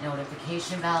hit that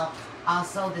notification bell.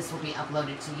 Also, this will be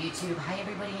uploaded to YouTube. Hi,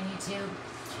 everybody on YouTube.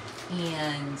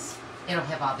 And it'll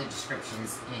have all the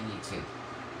descriptions in YouTube.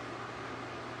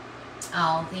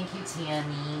 Oh, thank you,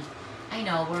 Tammy. I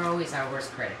know, we're always our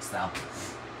worst critics, though.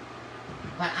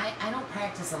 But I don't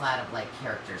practice a lot of, like,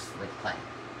 characters with clay.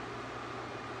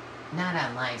 Not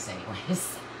on lives,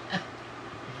 anyways.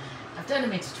 I've done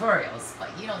them in tutorials,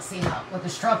 but you don't see what the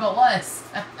struggle was.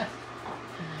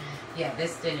 Yeah,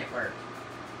 this didn't work.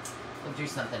 We'll do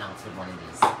something else with one of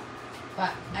these.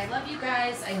 But I love you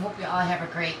guys. I hope you all have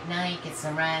a great night. Get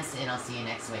some rest, and I'll see you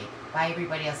next week. Bye,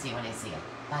 everybody. I'll see you when I see you.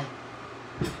 Bye.